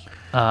money.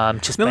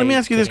 Just now, by let me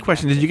ask you this getting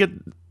question: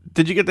 active.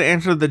 Did you get the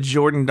answer to the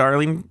Jordan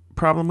Darling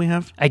problem we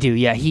have? I do.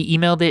 Yeah, he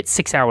emailed it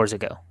 6 hours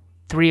ago,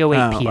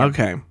 3:08 p.m.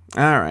 Okay,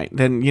 all right.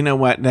 Then you know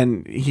what?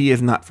 Then he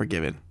is not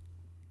forgiven.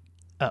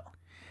 Oh,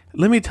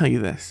 let me tell you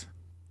this.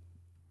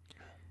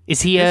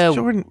 is he a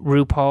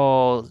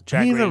RuPaul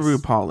Drag He's Race? a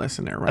RuPaul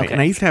listener, right? Okay.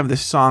 And I used to have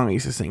this song I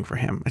used to sing for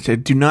him. I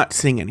said, "Do not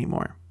sing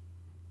anymore."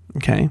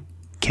 Okay.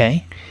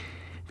 Okay.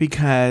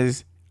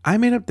 Because I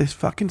made up this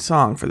fucking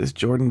song for this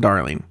Jordan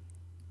Darling.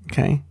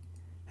 Okay.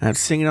 And I'd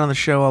sing it on the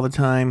show all the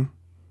time.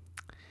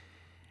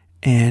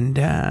 And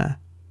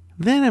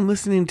then I'm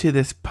listening to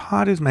this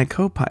Pod Is My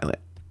Co-Pilot,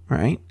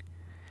 right?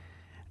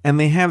 And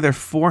they have their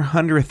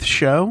 400th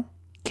show.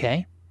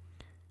 Okay.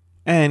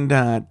 And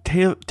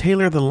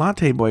Taylor the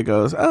Latte Boy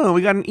goes, "Oh,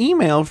 we got an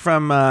email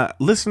from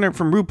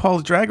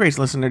RuPaul's Drag Race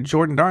listener,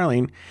 Jordan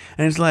Darling."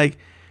 And it's like,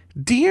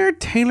 "Dear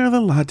Taylor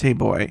the Latte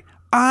Boy,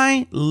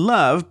 I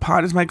love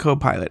Pod Is My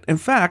Co-Pilot. In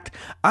fact,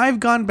 I've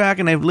gone back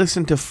and I've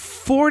listened to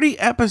 40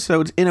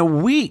 episodes in a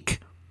week.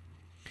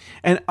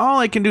 And all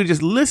I can do is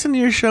just listen to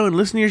your show,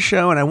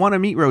 and I want to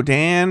meet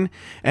Rodan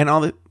and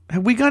all that."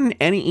 Have we gotten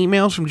any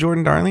emails from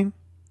Jordan Darling?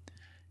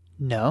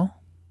 No.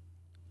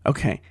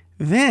 Okay.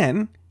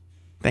 Then,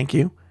 thank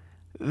you.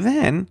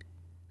 Then,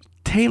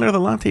 Taylor the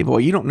Latte Boy,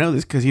 you don't know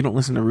this because you don't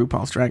listen to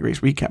RuPaul's Drag Race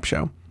recap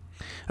show.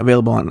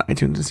 Available on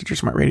iTunes and Stitcher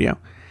Smart Radio.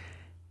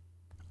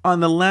 On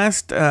the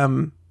last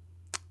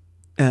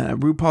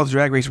RuPaul's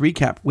Drag Race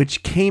recap,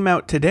 which came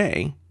out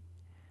today,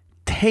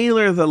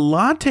 Taylor the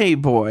Latte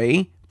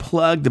Boy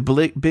plugged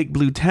the Big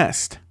Blue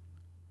Test.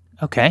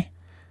 Okay.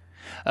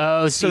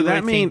 Oh, so you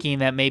that were thinking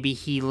that maybe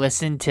he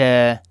listened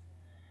to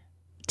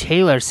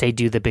Taylor say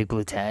do the Big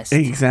Blue Test.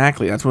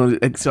 Exactly. That's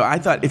what. So I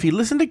thought if he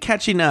listened to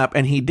Catching Up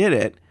and he did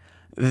it,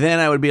 then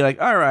I would be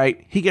like, all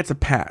right, he gets a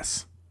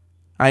pass.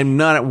 I'm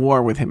not at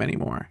war with him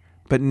anymore.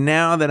 But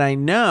now that I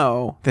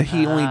know that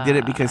he only did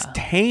it because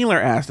Taylor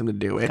asked him to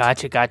do it.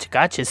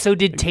 Gotcha. So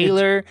did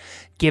Taylor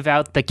give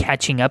out the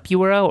catching up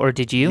URL, or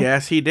did you?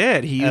 Yes, he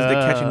did. He used the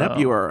catching up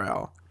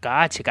URL.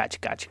 Gotcha.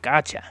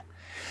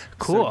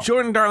 Cool. So,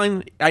 Jordan,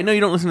 darling, I know you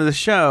don't listen to the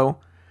show.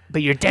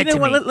 But you're dead to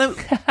what, me.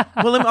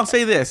 I'll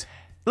say this.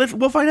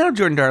 We'll find out if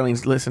Jordan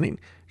Darling's listening.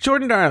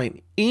 Jordan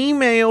Darling,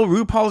 email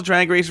RuPaul's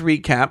Drag Race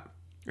Recap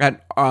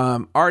at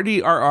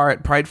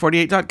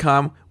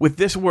rdrr@pride48.com with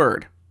this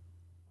word.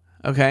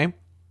 Okay?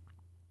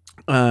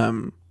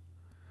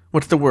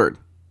 What's the word?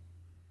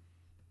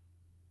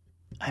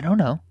 I don't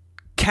know.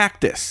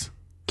 Cactus.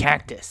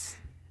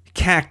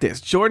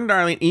 Jordan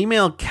Darling,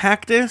 email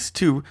cactus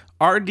to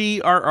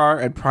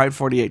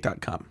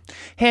rdrr@pride48.com.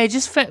 Hey, I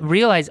just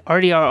realized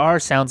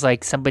RDRR sounds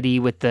like somebody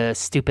with the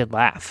stupid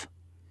laugh,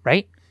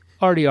 right?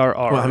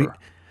 RDRR. Well,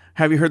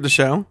 have you heard the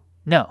show?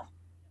 No.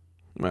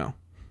 Well,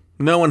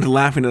 no one's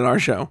laughing at our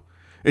show.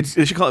 They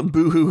should call it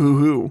boo hoo hoo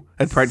hoo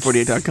at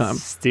pride48.com.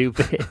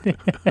 Stupid.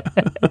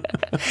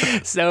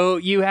 So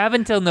you have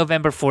until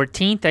November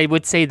 14th. I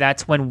would say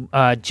that's when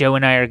Joe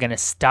and I are going to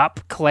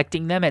stop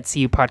collecting them at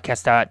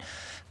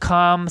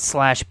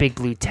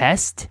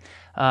cupodcast.com/bigbluetest.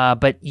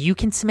 But you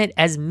can submit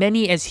as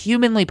many as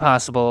humanly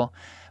possible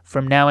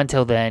from now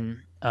until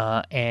then,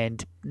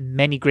 and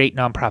many great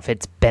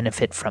nonprofits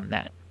benefit from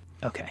that.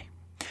 Okay.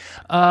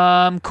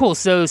 Cool.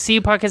 So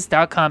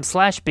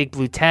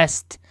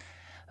cupodcast.com/bigbluetest.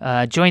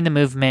 Join the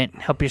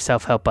movement. Help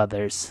yourself. Help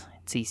others.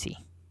 It's easy.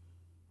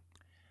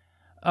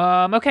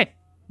 Okay.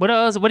 What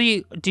else? What do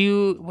you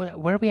do?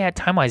 Where are we at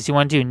time-wise? Do you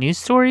want to do a news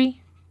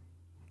story?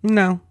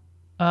 No.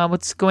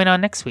 What's going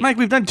on next week? Mike,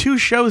 we've done 2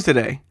 shows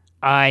today.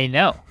 I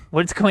know.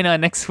 What's going on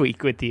next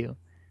week with you?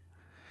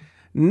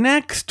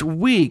 Next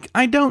week,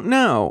 I don't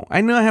know.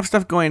 I know I have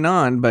stuff going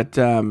on, but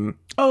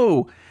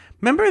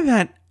remember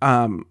that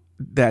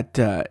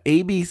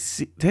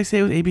ABC? Did I say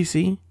it was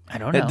ABC? I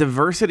don't know. That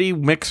diversity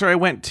mixer I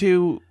went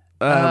to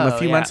a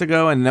few months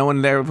ago, and no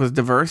one there was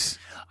diverse.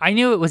 I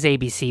knew it was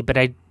ABC, but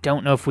I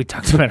don't know if we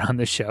talked about it on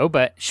the show.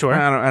 But sure.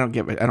 I don't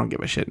give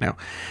a shit now.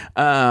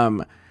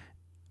 I'm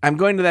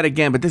going to that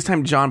again, but this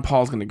time John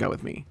Paul's going to go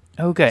with me.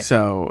 Okay.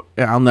 So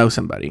I'll know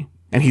somebody,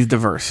 and he's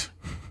diverse.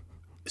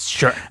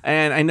 Sure.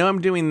 And I know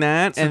I'm doing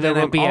that, So and there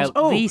then will be at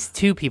least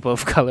 2 people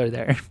of color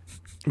there.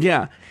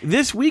 Yeah.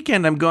 This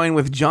weekend, I'm going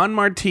with John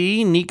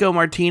Marti, Nico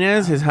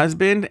Martinez, his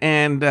husband,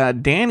 and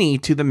Danny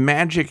to the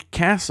Magic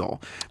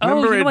Castle.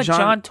 Remember you know what?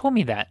 John told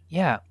me that.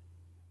 Yeah.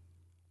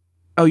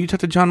 Oh, you took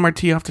the John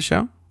Marti off the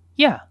show?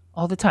 Yeah,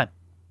 all the time.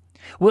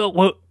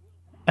 Well,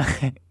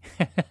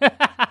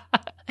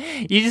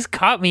 you just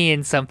caught me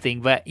in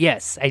something, but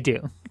yes, I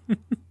do.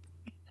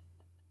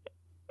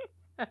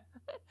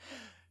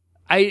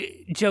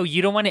 Joe,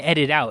 you don't want to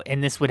edit out,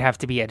 and this would have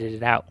to be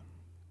edited out.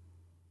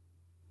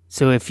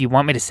 So if you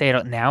want me to say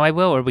it now, I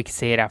will, or we can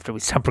say it after we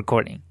stop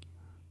recording.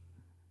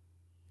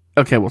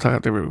 Okay, we'll talk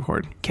after we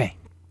record. Okay.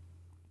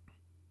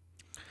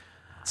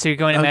 So you're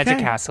going to Magic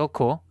Castle,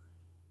 cool.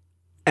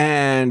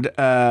 And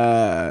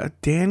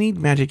Danny,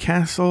 Magic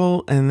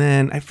Castle, and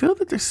then I feel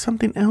that there's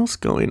something else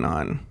going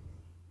on.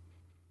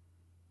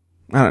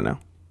 I don't know.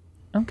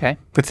 Okay.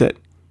 That's it.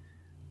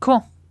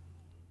 Cool.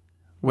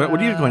 What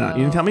do you have going on?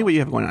 You didn't tell me what you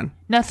have going on.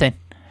 Nothing.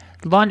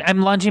 I'm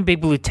launching Big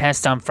Blue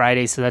Test on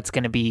Friday, so that's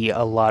going to be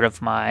a lot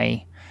of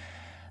my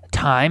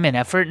time and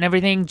effort and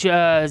everything.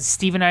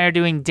 Steve and I are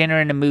doing dinner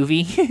and a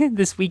movie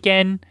this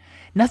weekend.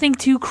 Nothing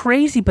too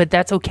crazy, but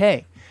that's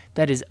okay.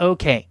 That is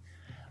okay.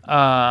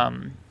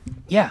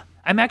 Yeah.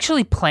 I'm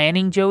actually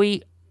planning,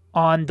 Joey,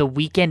 on the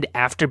weekend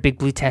after Big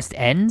Blue Test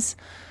ends,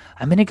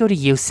 I'm going to go to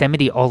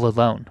Yosemite all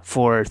alone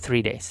for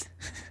 3 days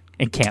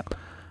and camp.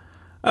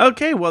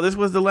 Okay, well, this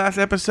was the last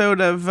episode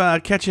of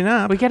Catching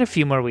Up. We got a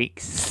few more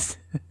weeks.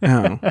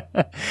 Oh.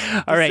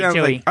 All right,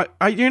 Joey. Like,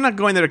 you're not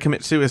going there to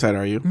commit suicide,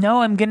 are you?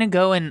 No, I'm going to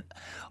go and...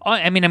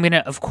 I'm going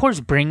to, of course,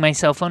 bring my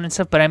cell phone and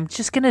stuff, but I'm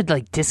just going to,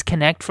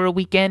 disconnect for a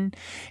weekend.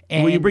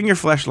 And will you bring your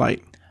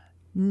fleshlight?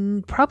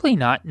 Probably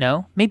not,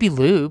 no. Maybe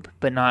lube,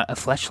 but not a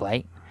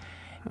fleshlight.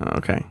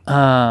 Okay.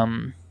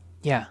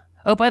 Yeah.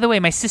 Oh, by the way,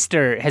 my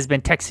sister has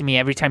been texting me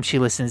every time she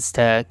listens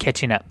to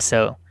Catching Up,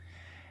 so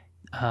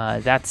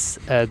that's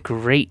a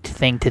great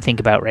thing to think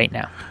about right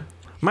now.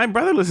 My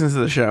brother listens to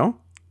the show.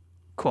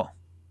 Cool.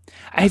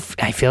 I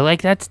feel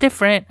like that's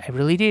different. I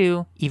really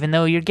do. Even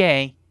though you're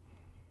gay,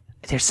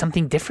 there's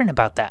something different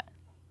about that.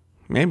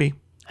 Maybe.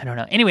 I don't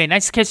know. Anyway,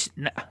 nice to catch.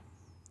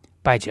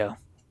 Bye, Joe.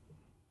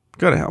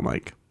 Go to hell,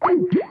 Mike.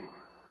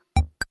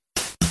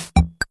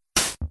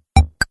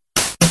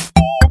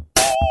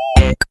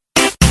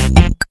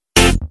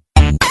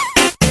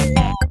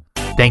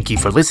 Thank you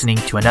for listening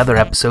to another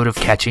episode of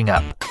Catching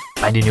Up.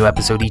 Find a new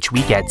episode each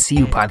week at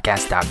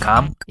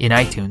cupodcast.com, in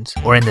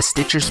iTunes, or in the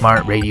Stitcher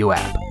Smart Radio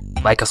app.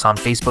 Like us on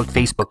Facebook,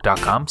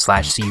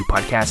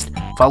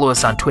 facebook.com/cupodcast. Follow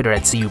us on Twitter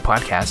at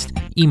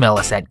cupodcast. Email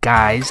us at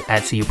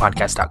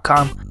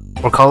guys@cupodcast.com,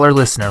 or call our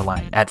listener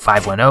line at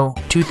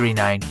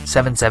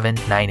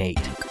 510-239-7798.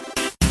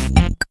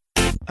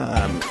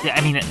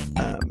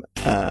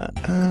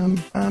 Um,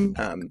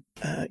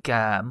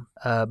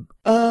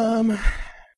 um,